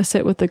when I'm going to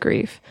sit with the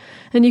grief.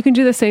 And you can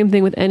do the same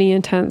thing with any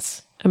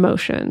intense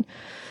emotion.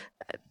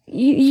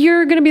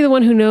 You're going to be the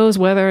one who knows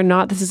whether or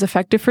not this is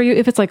effective for you.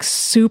 If it's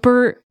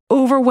super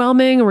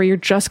overwhelming or you're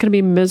just going to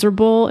be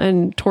miserable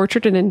and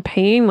tortured and in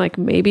pain,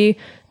 maybe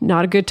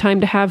not a good time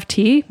to have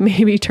tea.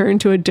 Maybe turn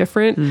to a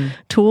different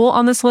tool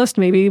on this list.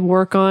 Maybe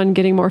work on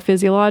getting more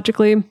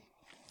physiologically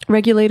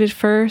regulated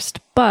first,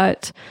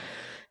 but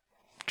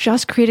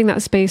just creating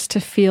that space to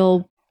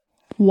feel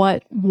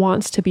what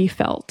wants to be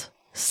felt.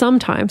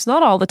 Sometimes,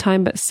 not all the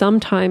time, but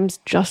sometimes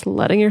just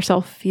letting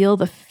yourself feel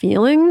the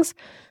feelings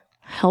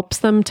helps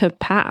them to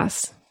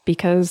pass,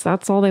 because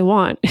that's all they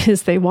want,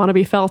 is they want to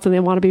be felt and they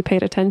want to be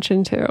paid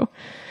attention to.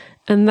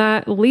 And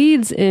that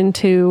leads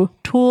into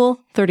tool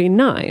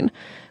 39,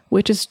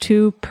 which is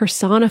to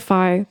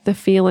personify the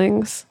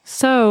feelings.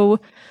 So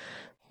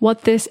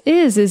what this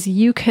is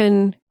you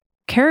can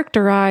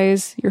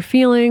characterize your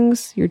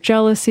feelings, your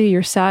jealousy,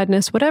 your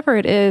sadness, whatever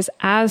it is,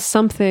 as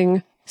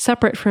something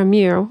separate from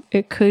you.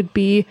 It could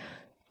be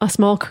a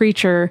small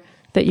creature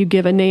that you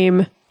give a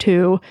name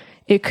to.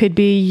 It could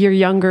be your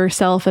younger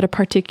self at a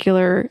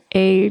particular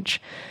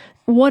age.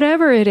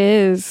 Whatever it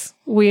is,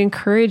 we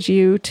encourage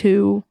you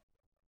to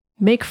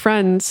make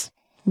friends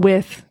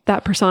with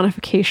that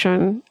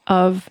personification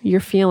of your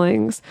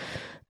feelings.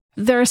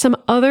 There are some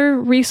other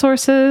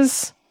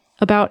resources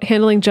about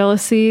handling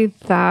jealousy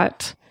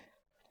that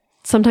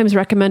sometimes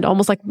recommend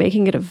almost like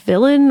making it a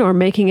villain, or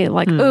making it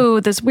like, oh,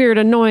 this weird,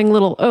 annoying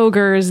little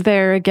ogre is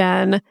there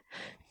again.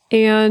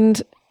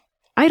 And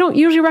I don't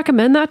usually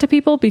recommend that to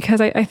people,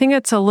 because I think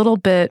it's a little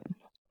bit,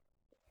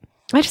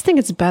 I just think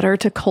it's better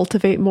to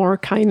cultivate more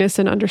kindness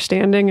and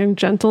understanding and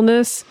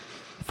gentleness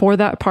for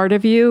that part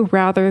of you,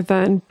 rather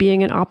than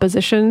being in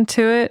opposition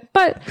to it.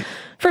 But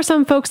for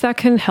some folks that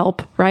can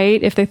help,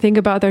 right? If they think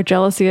about their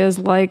jealousy as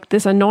like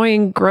this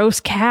annoying, gross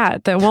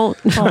cat that won't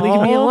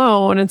leave me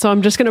alone. And so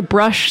I'm just going to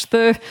brush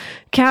the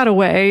cat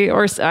away,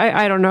 or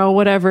I don't know,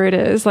 whatever it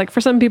is. Like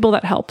for some people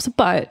that helps.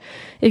 But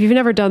if you've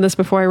never done this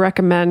before, I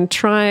recommend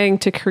trying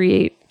to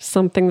create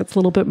something that's a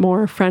little bit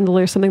more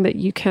friendly, or something that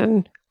you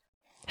can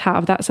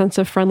have that sense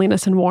of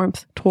friendliness and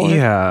warmth toward.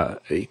 Yeah,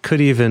 you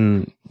could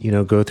even,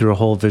 go through a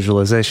whole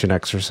visualization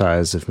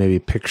exercise of maybe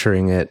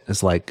picturing it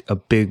as like a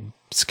big,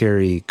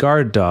 scary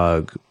guard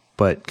dog,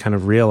 but kind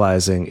of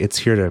realizing it's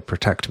here to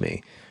protect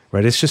me,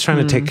 right? It's just trying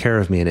to take care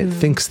of me, and it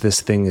thinks this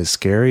thing is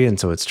scary, and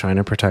so it's trying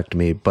to protect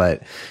me,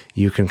 but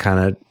you can kind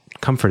of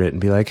comfort it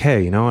and be like,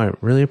 hey, I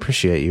really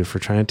appreciate you for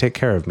trying to take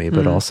care of me,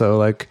 but also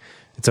like,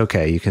 it's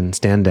okay, you can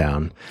stand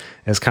down,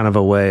 as kind of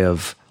a way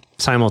of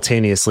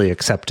simultaneously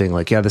accepting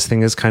like, yeah, this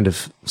thing is kind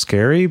of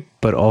scary,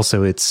 but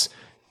also it's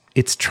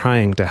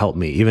trying to help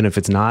me, even if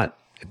it's not,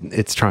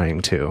 it's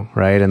trying to,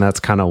 right? And that's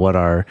kind of what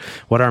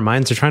our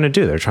minds are trying to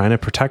do. They're trying to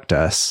protect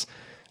us.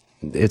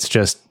 It's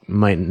just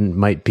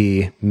might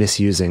be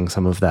misusing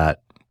some of that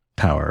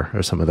power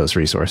or some of those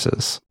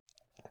resources.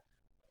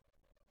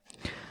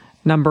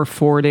 Number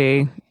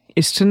 40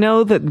 is to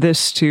know that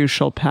this too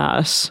shall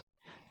pass.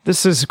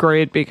 This is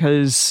great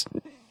because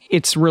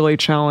it's really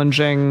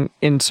challenging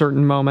in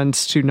certain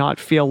moments to not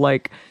feel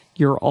like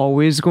you're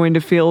always going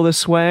to feel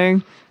this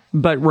way,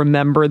 but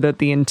remember that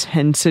the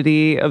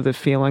intensity of the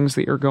feelings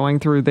that you're going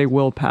through, they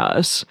will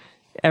pass.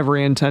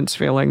 Every intense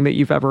feeling that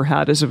you've ever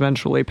had is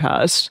eventually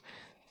passed.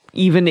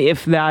 Even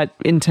if that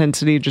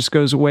intensity just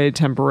goes away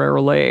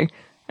temporarily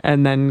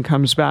and then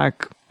comes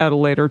back at a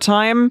later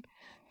time,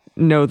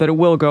 know that it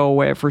will go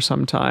away for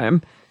some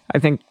time. I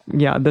think,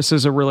 this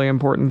is a really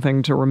important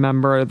thing to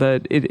remember,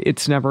 that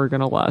it's never going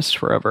to last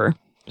forever.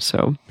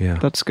 So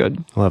that's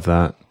good. Love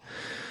that.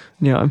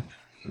 Yeah.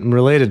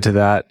 Related to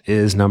that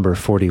is number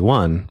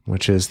 41,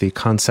 which is the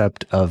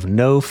concept of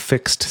no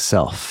fixed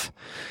self.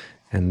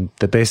 And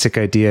the basic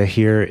idea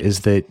here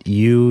is that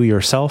you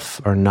yourself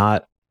are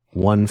not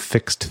one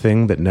fixed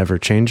thing that never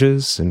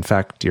changes. In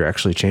fact, you're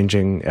actually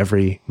changing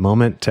every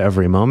moment to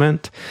every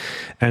moment.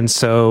 And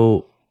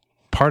so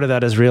part of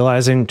that is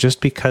realizing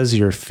just because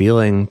you're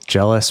feeling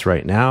jealous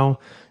right now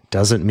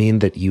doesn't mean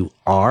that you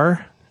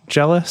are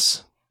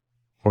jealous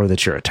or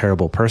that you're a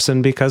terrible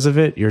person because of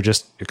it. You're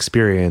just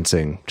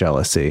experiencing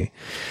jealousy.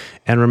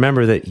 And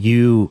remember that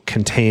you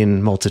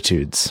contain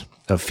multitudes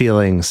of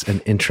feelings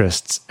and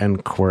interests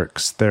and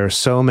quirks. There are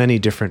so many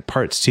different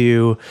parts to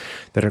you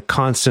that are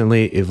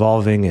constantly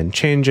evolving and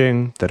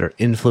changing, that are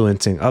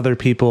influencing other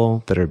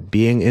people, that are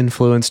being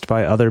influenced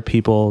by other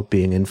people,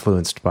 being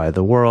influenced by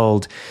the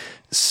world.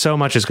 So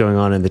much is going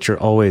on, and that you're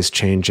always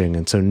changing.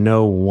 And so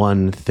no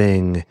one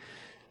thing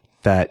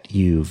that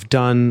you've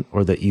done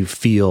or that you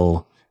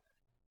feel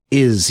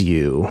is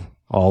you.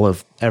 All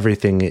of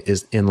everything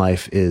is in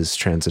life is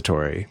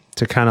transitory.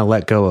 To kind of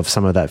let go of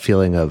some of that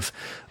feeling of,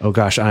 oh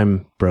gosh,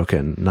 I'm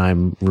broken and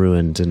I'm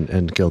ruined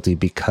and guilty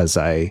because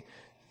I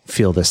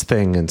feel this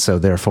thing, and so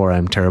therefore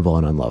I'm terrible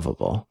and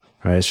unlovable.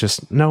 Right? It's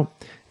just, no,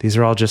 these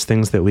are all just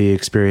things that we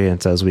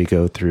experience as we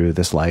go through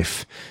this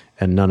life,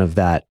 and none of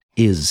that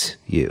is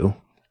you.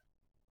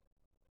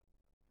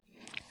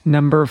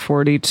 Number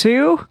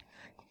 42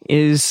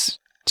 is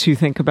to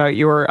think about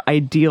your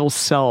ideal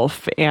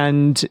self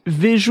and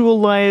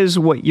visualize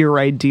what your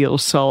ideal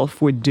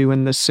self would do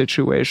in this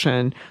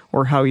situation,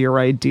 or how your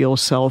ideal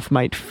self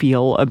might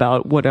feel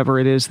about whatever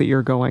it is that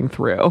you're going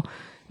through.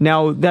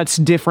 Now, that's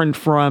different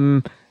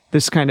from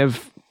this kind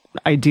of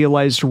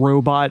idealized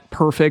robot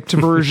perfect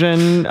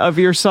version of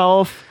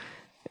yourself.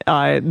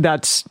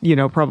 That's,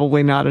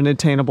 probably not an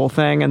attainable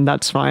thing, and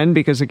that's fine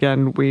because,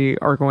 again, we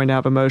are going to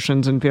have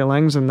emotions and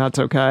feelings, and that's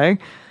okay.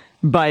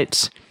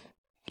 But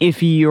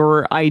if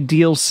your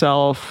ideal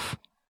self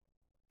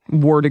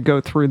were to go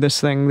through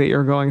this thing that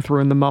you're going through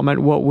in the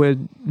moment, what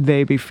would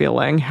they be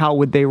feeling? How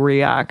would they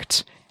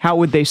react? How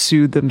would they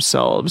soothe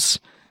themselves?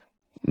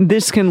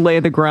 This can lay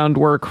the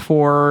groundwork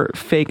for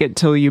fake it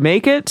till you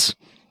make it.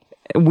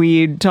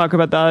 We talk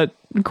about that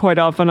quite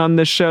often on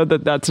this show,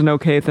 that's an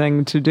okay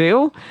thing to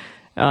do.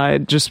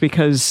 Just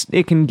because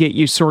it can get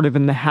you sort of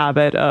in the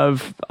habit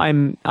of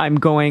I'm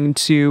going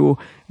to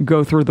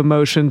go through the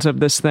motions of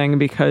this thing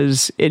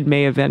because it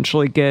may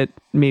eventually get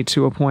me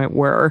to a point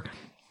where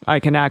I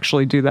can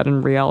actually do that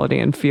in reality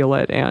and feel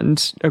it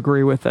and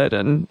agree with it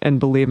and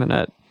believe in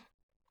it.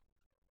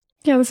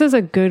 Yeah, this is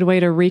a good way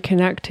to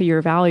reconnect to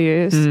your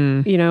values.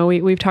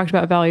 We've talked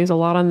about values a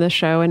lot on this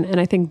show, and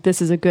I think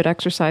this is a good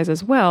exercise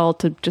as well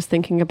to just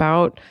thinking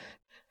about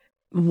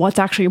what's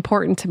actually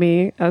important to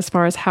me as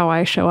far as how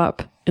I show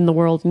up in the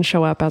world and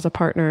show up as a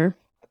partner.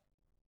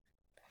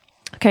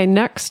 Okay,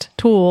 next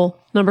tool,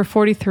 number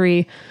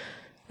 43.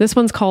 This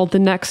one's called the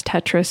next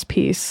Tetris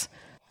piece.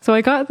 So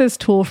I got this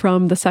tool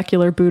from the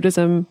Secular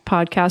Buddhism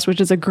podcast,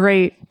 which is a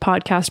great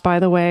podcast, by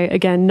the way.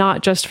 Again,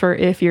 not just for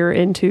if you're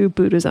into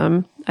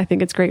Buddhism. I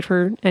think it's great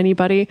for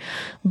anybody.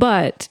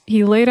 But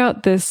he laid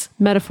out this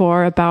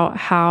metaphor about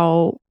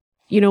how,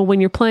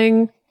 when you're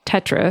playing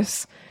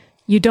Tetris,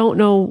 you don't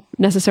know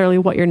necessarily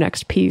what your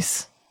next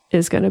piece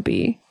is going to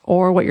be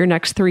or what your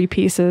next 3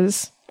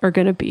 pieces are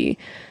going to be.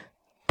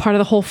 Part of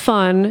the whole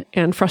fun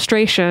and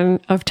frustration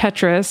of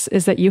Tetris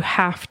is that you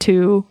have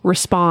to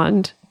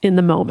respond in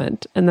the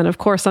moment. And then, of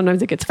course,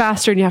 sometimes it gets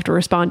faster and you have to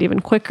respond even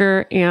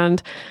quicker.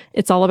 And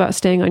it's all about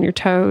staying on your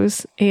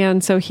toes.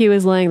 And so he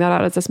was laying that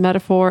out as this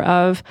metaphor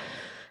of,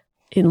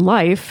 in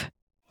life,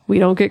 we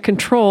don't get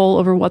control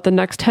over what the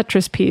next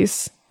Tetris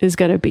piece is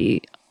going to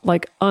be.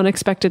 Like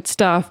unexpected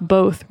stuff,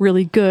 both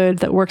really good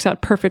that works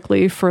out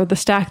perfectly for the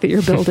stack that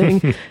you're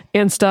building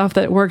and stuff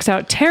that works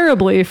out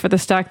terribly for the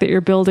stack that you're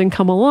building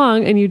come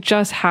along, and you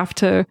just have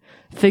to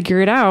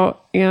figure it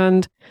out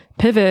and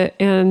pivot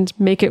and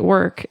make it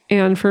work.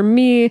 And for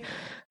me,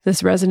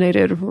 this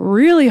resonated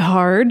really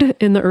hard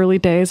in the early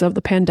days of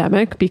the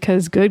pandemic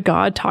because, good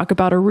God, talk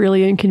about a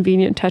really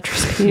inconvenient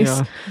Tetris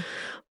piece.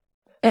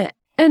 Yeah.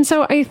 And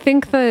so I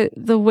think that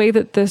the way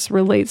that this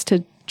relates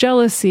to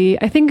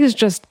jealousy, I think, is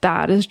just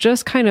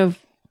kind of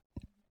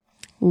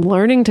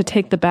learning to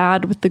take the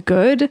bad with the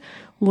good,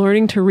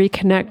 learning to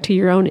reconnect to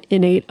your own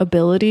innate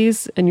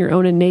abilities and your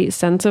own innate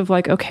sense of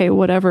like, okay,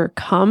 whatever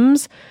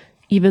comes,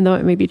 even though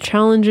it may be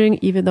challenging,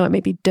 even though it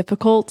may be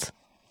difficult,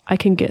 I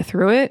can get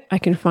through it. I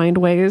can find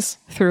ways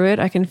through it.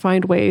 I can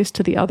find ways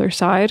to the other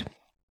side.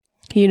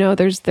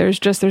 There's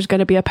going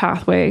to be a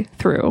pathway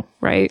through,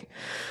 right?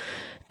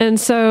 And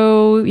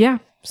so, yeah.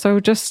 So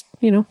just,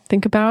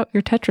 think about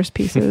your Tetris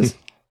pieces.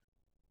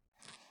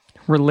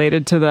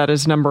 Related to that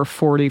is number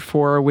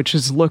 44, which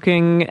is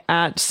looking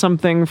at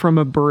something from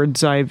a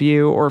bird's eye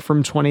view or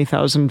from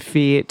 20,000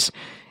 feet.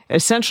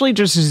 Essentially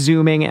just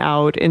zooming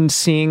out and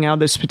seeing how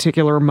this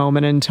particular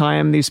moment in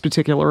time, these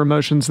particular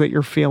emotions that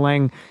you're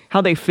feeling,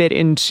 how they fit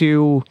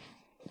into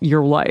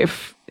your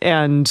life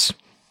and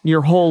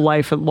your whole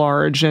life at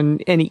large,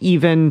 and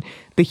even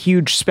the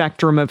huge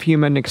spectrum of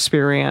human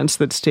experience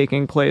that's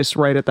taking place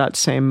right at that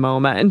same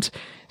moment.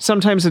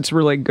 Sometimes it's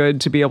really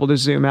good to be able to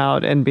zoom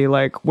out and be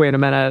like, wait a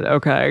minute,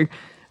 okay,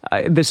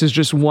 this is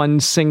just one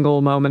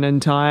single moment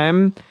in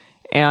time,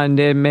 and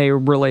it may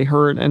really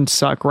hurt and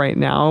suck right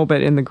now,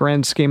 but in the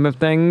grand scheme of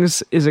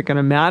things, is it going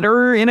to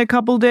matter in a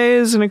couple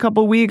days, in a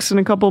couple weeks, in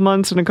a couple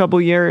months, in a couple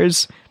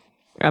years?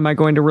 Am I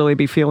going to really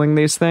be feeling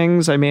these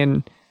things? I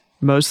mean,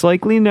 most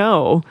likely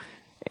no.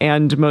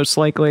 And most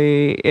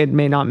likely it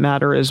may not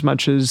matter as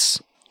much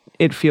as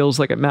it feels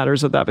like it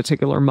matters at that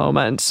particular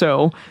moment.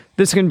 So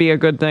this can be a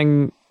good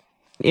thing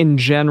in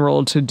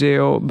general to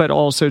do, but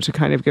also to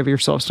kind of give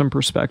yourself some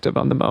perspective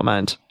on the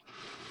moment.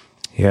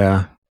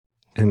 Yeah.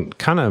 And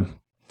kind of,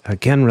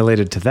 again,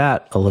 related to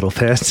that a little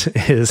bit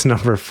is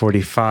number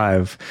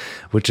 45,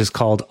 which is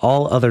called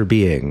All Other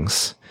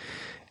Beings.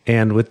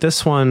 And with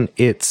this one,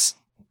 it's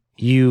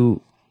you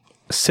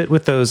sit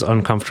with those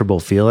uncomfortable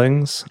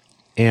feelings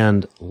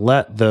and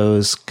let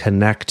those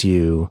connect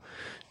you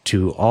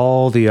to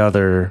all the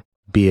other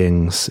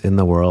beings in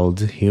the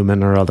world,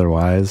 human or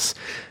otherwise,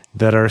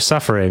 that are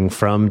suffering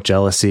from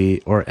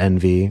jealousy or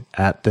envy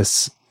at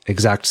this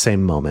exact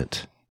same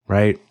moment,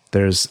 right?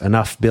 There's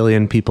enough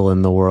billion people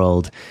in the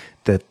world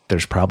that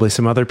there's probably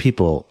some other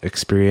people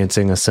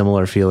experiencing a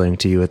similar feeling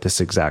to you at this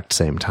exact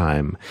same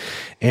time.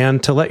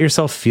 And to let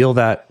yourself feel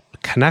that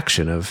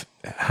connection of,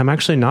 I'm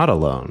actually not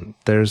alone.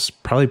 There's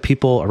probably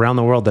people around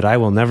the world that I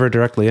will never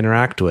directly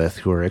interact with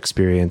who are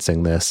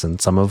experiencing this, and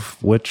some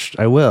of which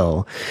I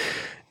will.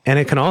 And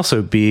it can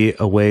also be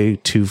a way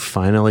to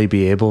finally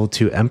be able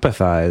to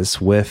empathize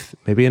with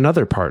maybe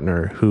another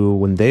partner who,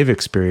 when they've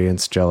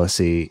experienced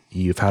jealousy,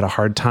 you've had a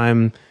hard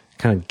time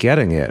kind of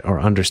getting it or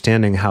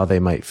understanding how they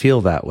might feel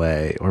that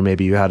way. Or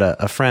maybe you had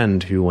a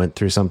friend who went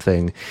through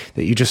something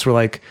that you just were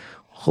like,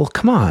 well,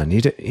 come on,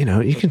 you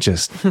can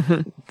just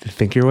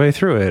think your way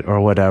through it or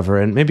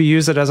whatever, and maybe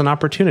use it as an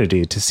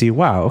opportunity to see,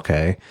 wow,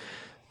 okay,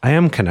 I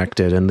am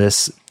connected, and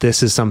this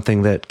is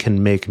something that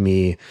can make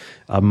me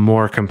a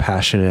more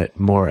compassionate,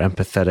 more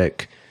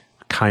empathetic,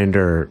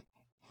 kinder,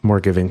 more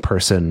giving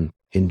person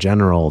in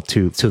general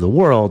to the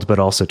world, but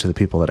also to the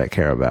people that I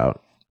care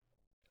about.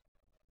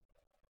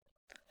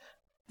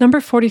 Number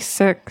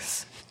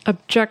 46,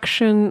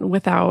 objection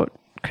without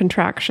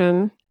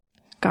contraction.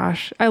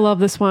 Gosh, I love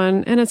this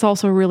one. And it's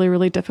also really,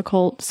 really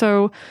difficult.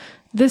 So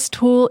this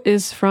tool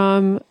is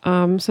from,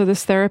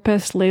 this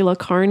therapist, Layla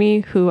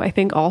Carney, who I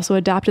think also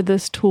adapted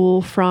this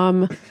tool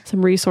from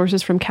some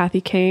resources from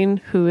Kathy Kane,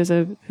 who's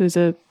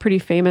a pretty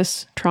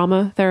famous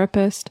trauma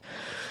therapist.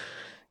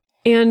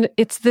 And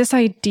it's this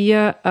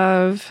idea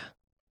of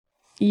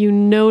you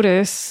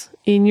notice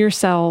in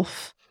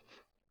yourself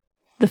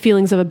the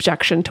feelings of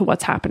objection to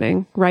what's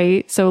happening,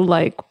 right? So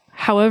like,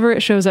 however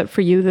it shows up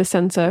for you, the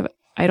sense of,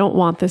 I don't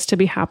want this to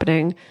be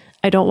happening.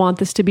 I don't want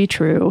this to be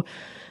true.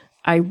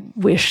 I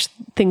wish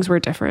things were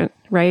different,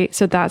 right?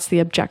 So that's the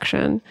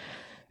objection.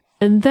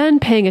 And then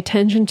paying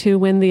attention to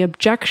when the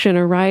objection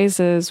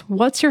arises,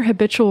 what's your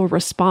habitual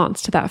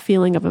response to that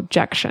feeling of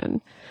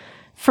objection?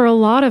 For a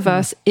lot of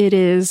us, it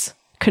is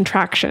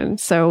contraction.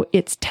 So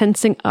it's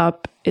tensing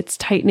up, it's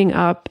tightening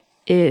up,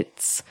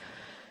 it's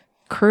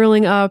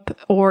curling up,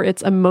 or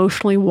it's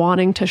emotionally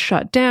wanting to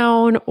shut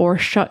down or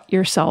shut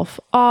yourself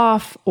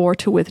off or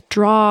to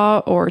withdraw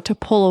or to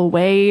pull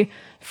away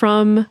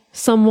from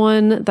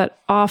someone. That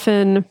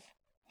often,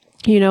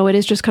 it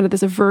is just kind of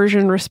this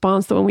aversion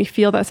response that when we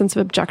feel that sense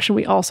of objection,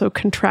 we also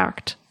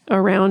contract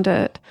around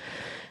it.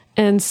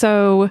 And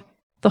so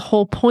the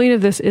whole point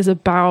of this is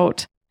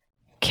about,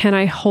 can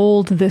I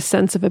hold this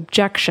sense of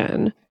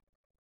objection,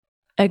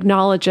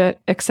 acknowledge it,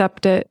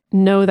 accept it,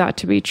 know that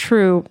to be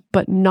true,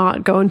 but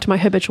not go into my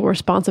habitual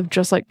response of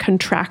just like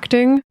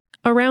contracting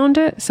around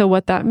it. So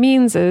what that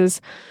means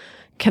is,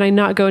 can I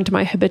not go into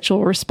my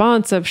habitual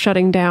response of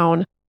shutting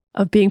down,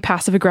 of being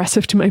passive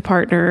aggressive to my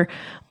partner,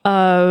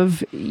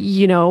 of,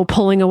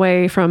 pulling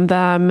away from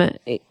them?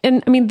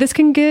 And I mean, this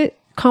can get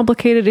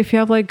complicated if you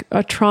have like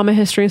a trauma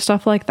history and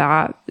stuff like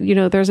that.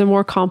 There's a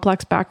more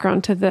complex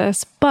background to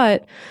this,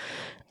 but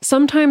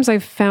sometimes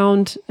I've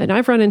found, and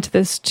I've run into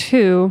this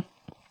too,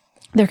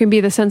 there can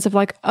be the sense of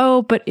like,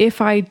 oh, but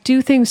if I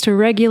do things to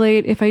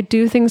regulate, if I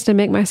do things to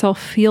make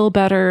myself feel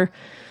better,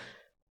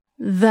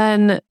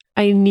 then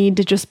I need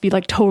to just be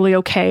like totally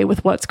okay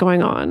with what's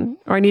going on,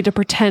 or I need to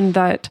pretend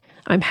that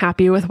I'm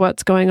happy with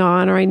what's going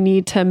on, or I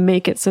need to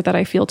make it so that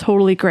I feel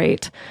totally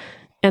great.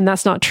 And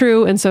that's not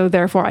true. And so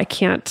therefore I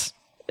can't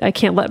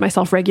let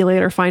myself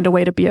regulate or find a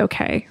way to be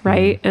okay.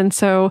 Right. Mm-hmm. And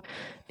so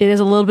it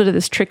is a little bit of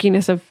this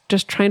trickiness of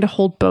just trying to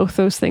hold both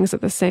those things at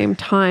the same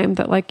time,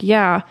 that like,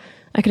 yeah,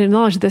 I can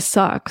acknowledge this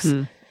sucks.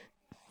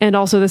 And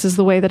also this is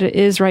the way that it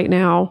is right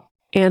now.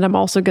 And I'm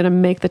also going to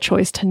make the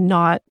choice to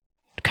not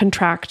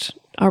contract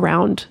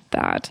around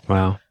that.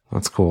 Wow.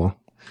 That's cool.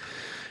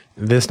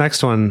 This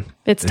next one,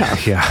 it's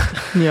tough.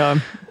 Yeah.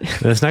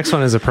 This next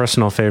one is a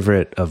personal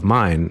favorite of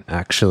mine,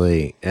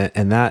 actually.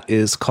 And that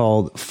is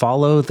called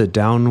Follow the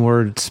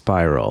Downward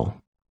Spiral.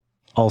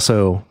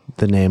 Also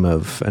the name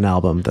of an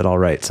album that I'll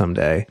write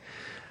someday.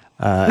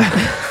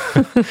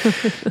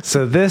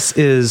 So this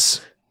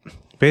is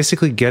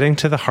basically getting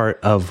to the heart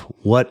of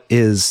what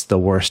is the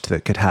worst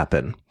that could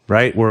happen,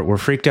 right? We're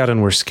freaked out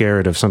and we're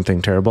scared of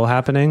something terrible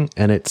happening.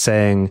 And it's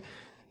saying,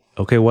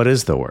 okay, what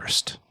is the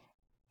worst?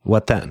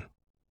 What then?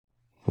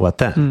 What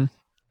then?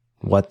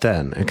 What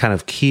then? And kind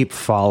of keep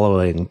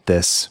following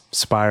this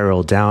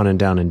spiral down and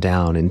down and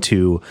down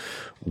into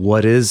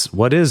what is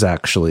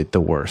actually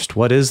the worst?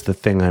 What is the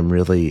thing I'm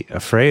really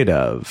afraid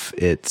of?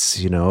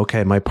 It's,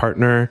 okay, I'm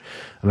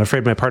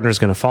afraid my partner is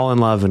going to fall in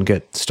love and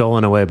get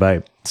stolen away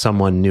by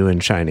someone new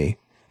and shiny.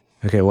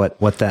 Okay, what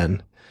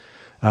then?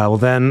 Well,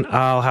 then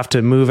I'll have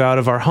to move out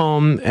of our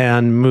home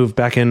and move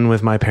back in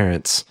with my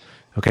parents.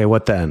 Okay,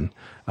 what then?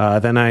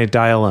 Then I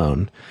die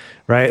alone,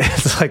 right?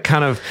 It's like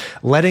kind of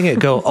letting it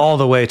go all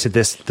the way to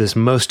this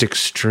most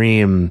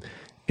extreme,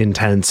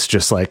 intense,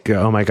 just like,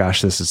 oh my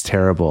gosh, this is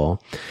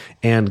terrible.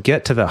 And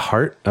get to the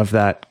heart of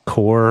that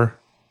core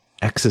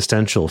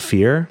existential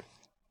fear.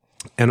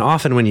 And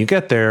often when you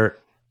get there,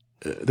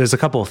 there's a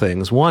couple of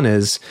things. One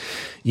is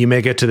you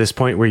may get to this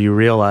point where you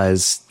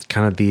realize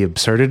kind of the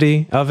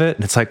absurdity of it.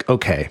 And it's like,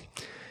 okay,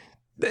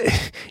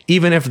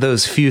 even if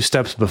those few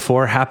steps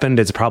before happened,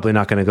 it's probably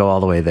not going to go all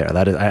the way there.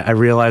 That is, I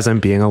realize I'm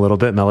being a little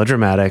bit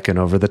melodramatic and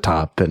over the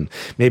top, and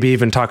maybe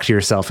even talk to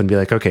yourself and be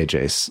like, okay,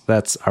 Jace,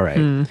 that's all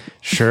right.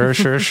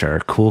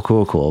 Sure.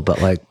 Cool.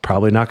 But like,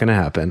 probably not going to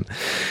happen.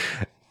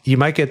 You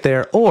might get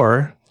there,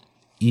 or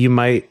you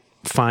might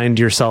find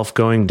yourself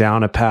going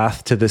down a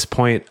path to this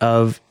point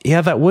of,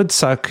 yeah, that would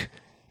suck.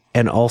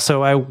 And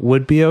also I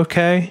would be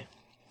okay.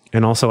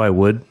 And also I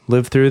would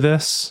live through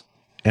this.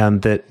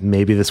 and that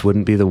maybe this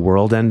wouldn't be the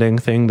world ending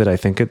thing that I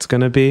think it's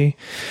going to be.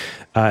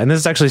 And this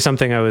is actually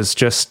something I was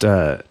just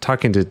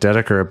talking to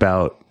Dedeker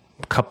about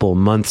a couple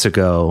months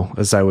ago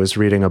as I was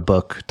reading a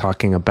book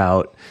talking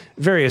about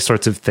various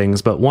sorts of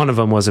things. But one of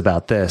them was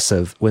about this,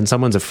 of when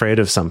someone's afraid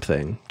of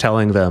something,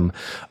 telling them,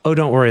 oh,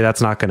 don't worry,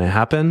 that's not going to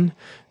happen,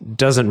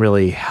 doesn't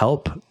really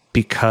help,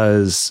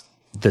 because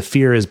the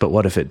fear is, but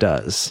what if it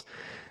does?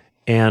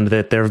 And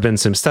that there have been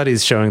some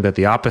studies showing that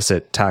the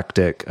opposite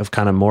tactic of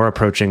kind of more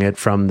approaching it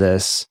from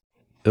this,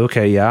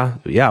 okay,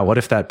 yeah, what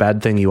if that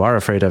bad thing you are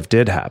afraid of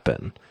did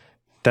happen?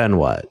 Then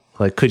what?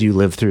 Like, could you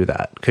live through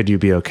that? Could you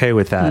be okay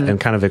with that? And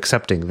kind of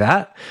accepting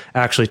that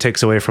actually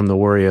takes away from the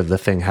worry of the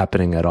thing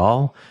happening at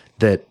all,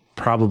 that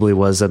probably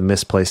was a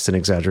misplaced and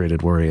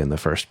exaggerated worry in the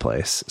first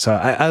place. So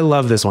I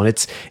love this one.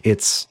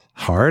 It's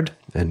hard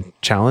and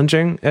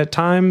challenging at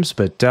times,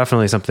 but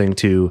definitely something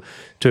to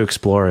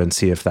explore and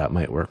see if that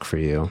might work for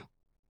you.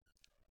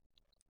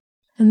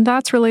 And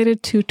that's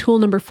related to tool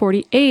number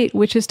 48,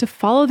 which is to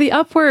follow the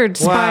upward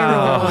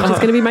spiral, which is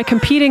going to be my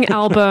competing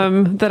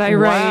album that I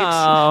write.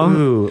 Wow.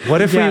 Ooh,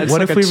 what if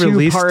we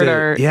released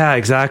it? Yeah,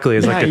 exactly.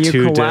 It's like a you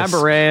two-disc.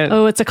 collaborate.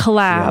 Oh, it's a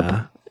collab.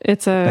 Yeah.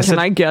 It's a. Can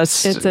I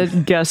guess? It's a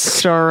guest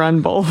star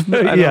on both.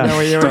 I don't Yeah, know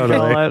what you would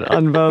totally. call it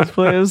on both,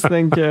 please.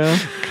 Thank you.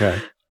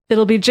 Okay.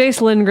 It'll be Jace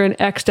Lindgren,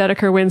 ex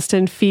Dedeker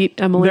Winston, feat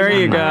Emily. There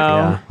you Lamarck. go.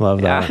 Yeah,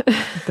 love that.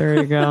 Yeah. There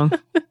you go.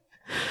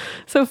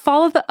 So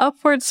follow the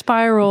upward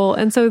spiral.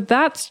 And so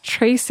that's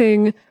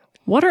tracing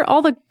what are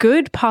all the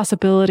good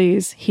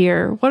possibilities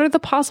here? What are the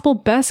possible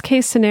best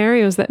case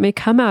scenarios that may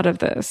come out of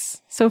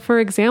this? So for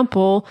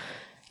example,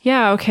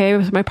 yeah, okay,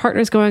 my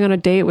partner's going on a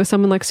date with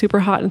someone like super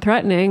hot and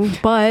threatening,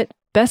 but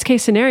best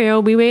case scenario,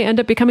 we may end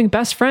up becoming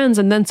best friends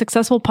and then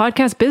successful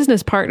podcast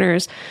business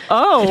partners.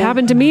 Oh, It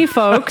happened to me,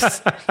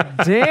 folks.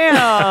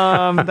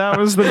 damn. That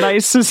was the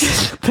nicest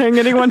thing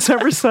anyone's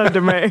ever said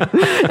to me.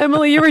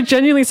 Emily, you were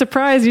genuinely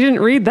surprised. You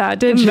didn't read that,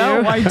 did you?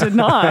 No, I did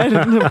not.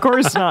 Of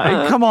course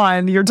not. Come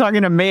on, you're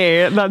talking to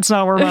me. That's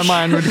not where my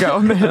mind would go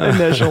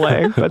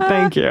initially. But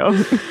thank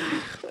you.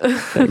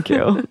 Thank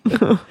you.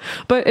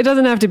 But it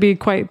doesn't have to be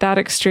quite that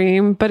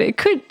extreme. But it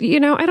could,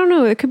 I don't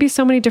know. It could be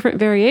so many different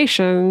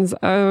variations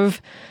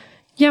of,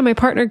 yeah, my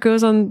partner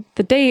goes on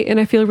the date and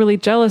I feel really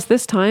jealous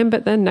this time,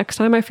 but then next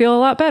time I feel a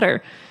lot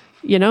better.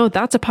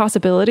 That's a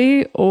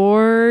possibility.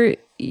 Or,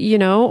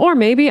 or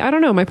maybe, I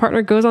don't know, my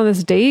partner goes on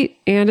this date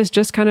and it's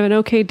just kind of an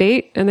okay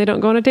date and they don't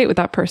go on a date with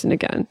that person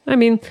again. I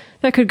mean,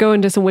 that could go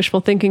into some wishful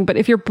thinking, but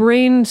if you're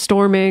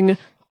brainstorming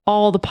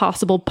all the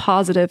possible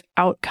positive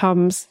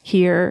outcomes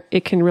here,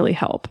 it can really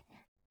help.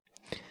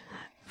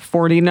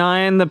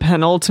 49, the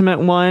penultimate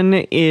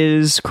one,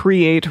 is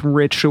create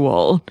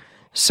ritual.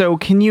 So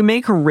can you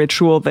make a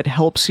ritual that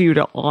helps you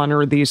to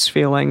honor these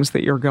feelings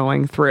that you're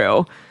going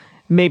through?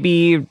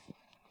 Maybe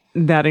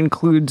that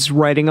includes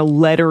writing a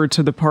letter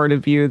to the part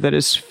of you that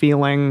is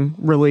feeling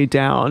really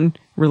down,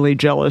 really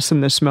jealous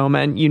in this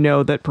moment. You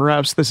know that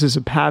perhaps this is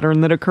a pattern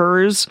that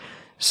occurs.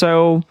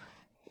 So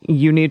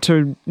you need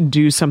to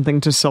do something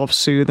to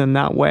self-soothe in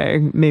that way.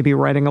 Maybe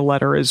writing a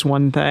letter is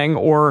one thing,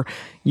 or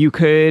you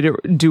could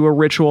do a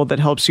ritual that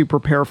helps you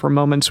prepare for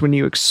moments when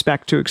you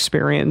expect to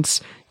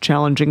experience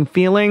challenging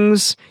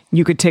feelings.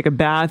 You could take a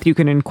bath. You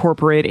can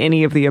incorporate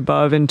any of the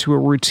above into a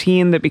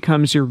routine that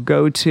becomes your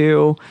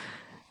go-to.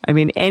 I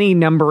mean, any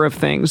number of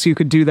things. You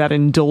could do that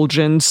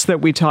indulgence that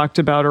we talked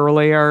about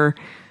earlier.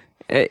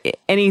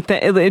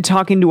 Anything,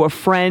 talking to a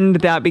friend,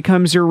 that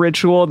becomes your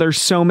ritual. There's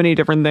so many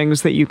different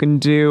things that you can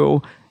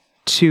do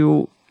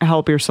to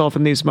help yourself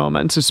in these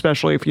moments,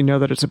 especially if you know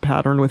that it's a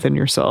pattern within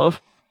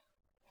yourself.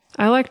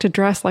 I like to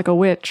dress like a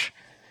witch.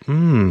 I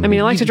mean,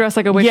 I like to dress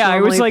like a witch. Yeah, I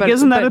was like,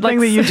 isn't that a thing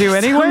that you do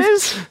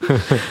anyways?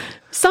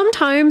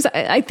 Sometimes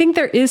I think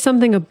there is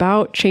something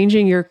about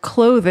changing your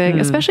clothing,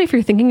 especially if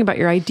you're thinking about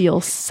your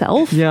ideal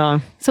self. Yeah.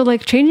 So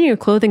like changing your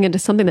clothing into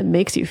something that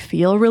makes you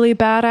feel really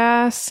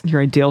badass.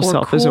 Your ideal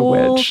self is a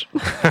cool. witch.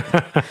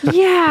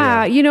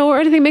 Yeah, or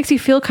anything that makes you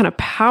feel kind of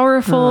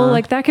powerful.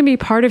 Like that can be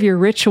part of your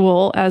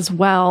ritual as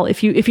well.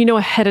 If you know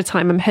ahead of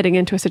time, I'm heading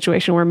into a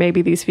situation where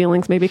maybe these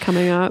feelings may be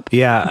coming up.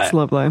 Yeah. That's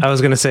lovely. I was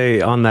going to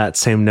say, on that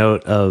same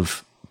note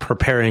of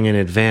preparing in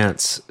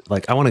advance,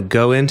 like I want to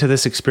go into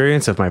this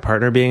experience of my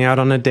partner being out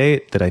on a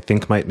date that I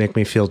think might make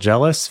me feel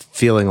jealous,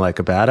 feeling like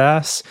a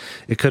badass.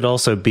 It could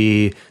also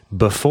be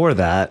before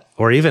that,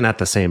 or even at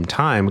the same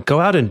time, go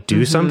out and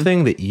do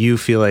something that you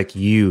feel like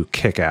you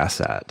kick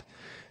ass at,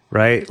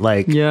 right?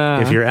 Like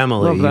if you're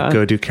Emily, you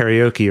go do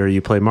karaoke or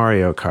you play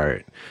Mario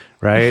Kart.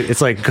 Right? It's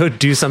like, go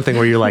do something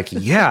where you're like,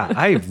 yeah,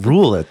 I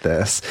rule at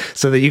this,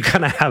 so that you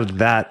kind of have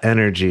that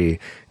energy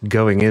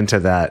going into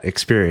that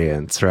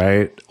experience,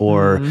 right?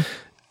 Or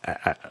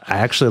I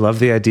actually love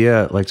the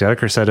idea, like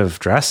Dedeker said, of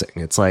dressing.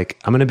 It's like,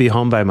 I'm going to be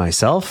home by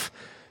myself,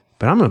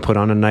 but I'm going to put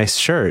on a nice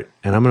shirt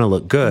and I'm going to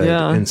look good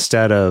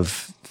instead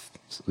of,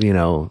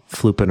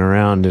 flooping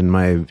around in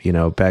my,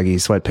 baggy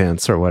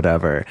sweatpants or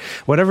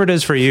whatever it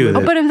is for you.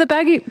 But if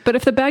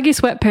the baggy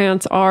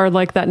sweatpants are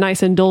like that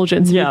nice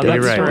indulgence, you that's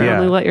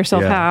externally let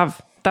yourself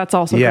have, that's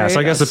also Yeah. great. So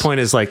I guess the point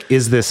is like,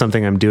 is this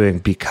something I'm doing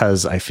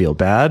because I feel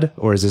bad,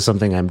 or is this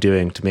something I'm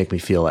doing to make me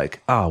feel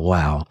like, oh,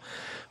 wow,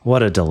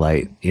 what a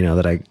delight,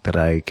 that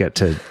I get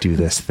to do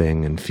this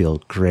thing and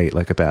feel great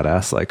like a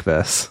badass like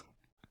this.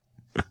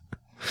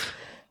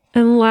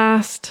 And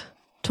last,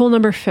 tool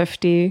number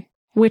 50,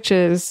 which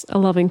is a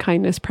loving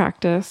kindness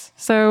practice.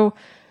 So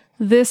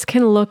this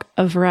can look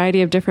a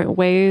variety of different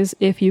ways.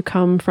 If you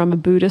come from a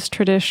Buddhist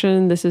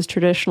tradition, this is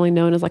traditionally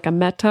known as like a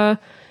metta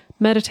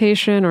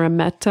meditation or a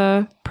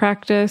metta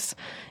practice.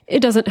 It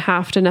doesn't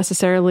have to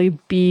necessarily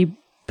be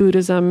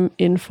Buddhism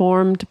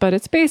informed, but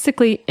it's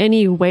basically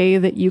any way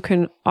that you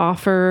can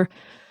offer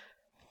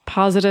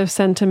positive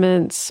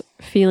sentiments,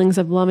 feelings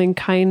of loving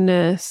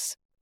kindness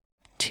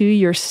to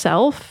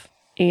yourself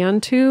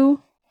and to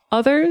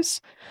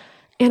others.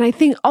 And I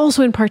think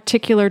also in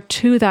particular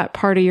to that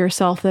part of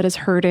yourself that is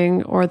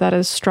hurting or that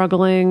is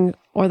struggling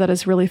or that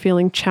is really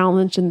feeling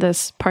challenged in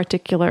this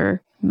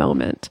particular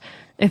moment.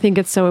 I think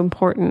it's so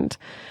important.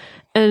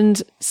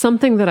 And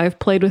something that I've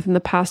played with in the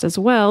past as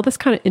well, this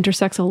kind of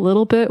intersects a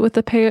little bit with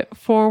the pay it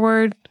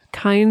forward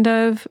kind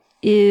of,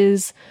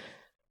 is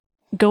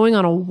going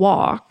on a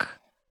walk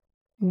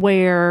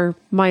where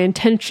my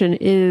intention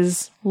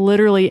is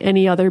literally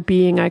any other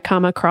being I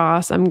come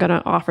across, I'm going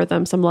to offer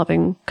them some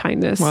loving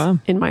kindness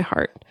in my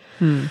heart.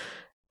 I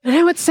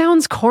know it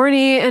sounds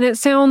corny and it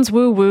sounds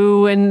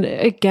woo-woo. And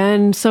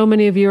again, so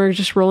many of you are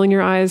just rolling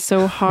your eyes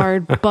so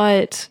hard,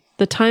 but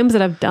the times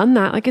that I've done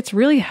that, like it's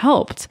really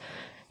helped.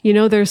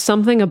 There's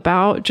something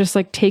about just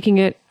like taking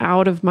it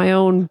out of my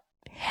own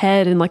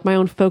head and like my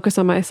own focus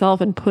on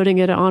myself and putting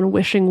it on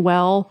wishing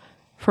well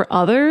for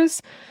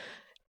others.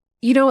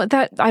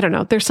 That, I don't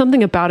know, there's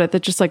something about it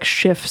that just like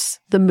shifts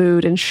the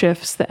mood and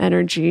shifts the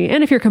energy.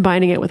 And if you're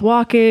combining it with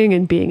walking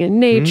and being in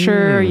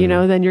nature,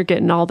 then you're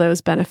getting all those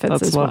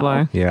benefits as lovely.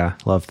 well. Yeah.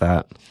 Love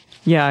that.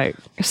 Yeah.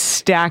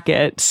 Stack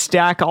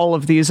all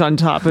of these on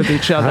top of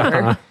each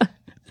other.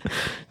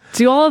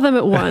 Do all of them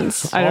at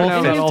once. I don't know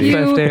about all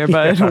 50,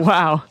 but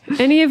wow.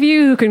 Any of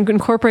you who can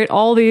incorporate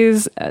all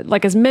these,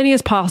 like as many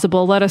as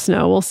possible, let us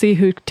know. We'll see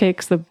who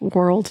takes the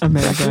world.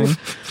 Amazing.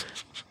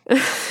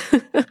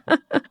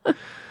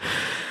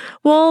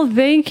 Well,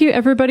 thank you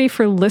everybody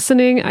for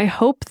listening. I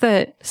hope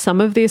that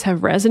some of these have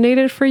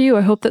resonated for you.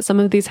 I hope that some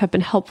of these have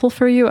been helpful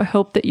for you. I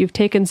hope that you've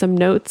taken some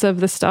notes of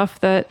the stuff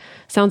that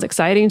sounds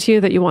exciting to you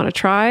that you want to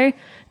try.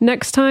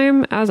 Next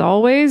time, as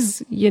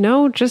always,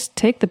 just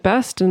take the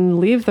best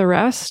and leave the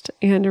rest,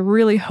 and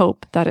really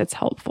hope that it's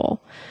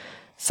helpful.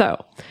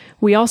 So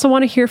we also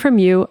want to hear from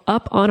you.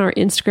 Up on our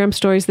Instagram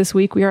stories this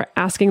week, we are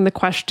asking the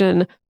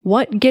question,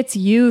 what gets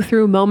you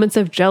through moments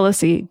of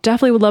jealousy?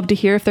 Definitely would love to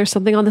hear if there's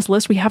something on this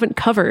list we haven't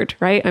covered,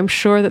 right? I'm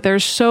sure that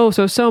there's so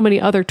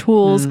many other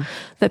tools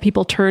that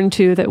people turn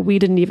to that we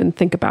didn't even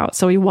think about.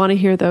 So we want to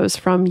hear those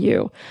from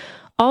you.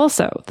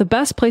 Also, the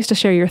best place to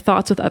share your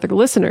thoughts with other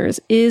listeners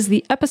is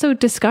the episode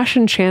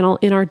discussion channel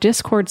in our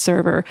Discord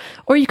server,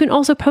 or you can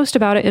also post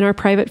about it in our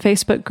private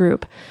Facebook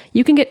group.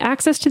 You can get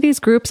access to these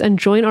groups and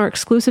join our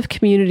exclusive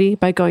community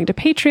by going to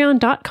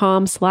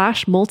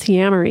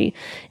patreon.com/multiamory.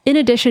 In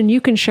addition,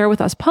 you can share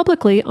with us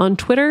publicly on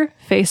Twitter,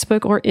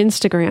 Facebook, or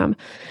Instagram.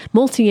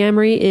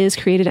 Multiamory is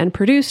created and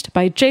produced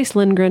by Jace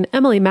Lindgren,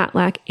 Emily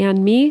Matlack,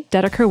 and me,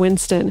 Dedeker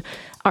Winston.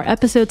 Our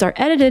episodes are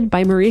edited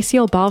by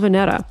Mauricio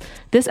Balvanera.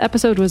 This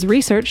episode was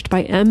researched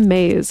by M.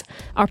 Mays.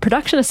 Our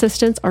production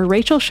assistants are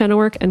Rachel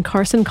Shennework and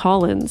Carson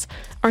Collins.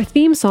 Our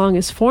theme song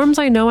is Forms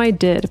I Know I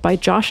Did by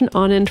Josh and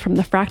Anand from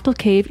the Fractal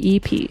Cave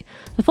EP.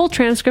 The full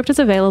transcript is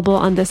available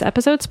on this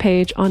episode's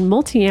page on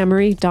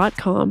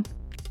multiamory.com.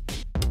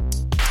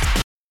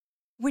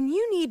 When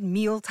you need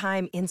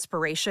mealtime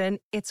inspiration,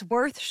 it's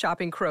worth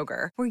shopping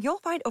Kroger, where you'll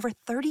find over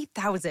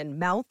 30,000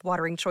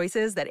 mouth-watering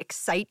choices that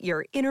excite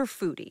your inner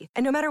foodie.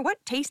 And no matter what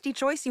tasty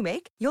choice you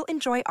make, you'll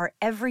enjoy our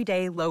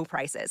everyday low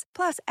prices,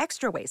 plus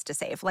extra ways to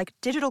save, like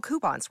digital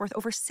coupons worth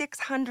over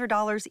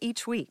 $600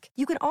 each week.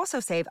 You can also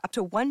save up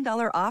to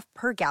 $1 off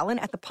per gallon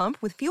at the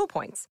pump with fuel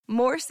points.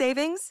 More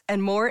savings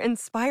and more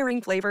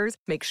inspiring flavors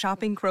make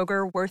shopping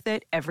Kroger worth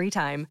it every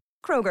time.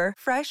 Kroger,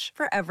 fresh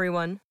for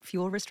everyone.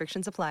 Fuel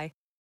restrictions apply.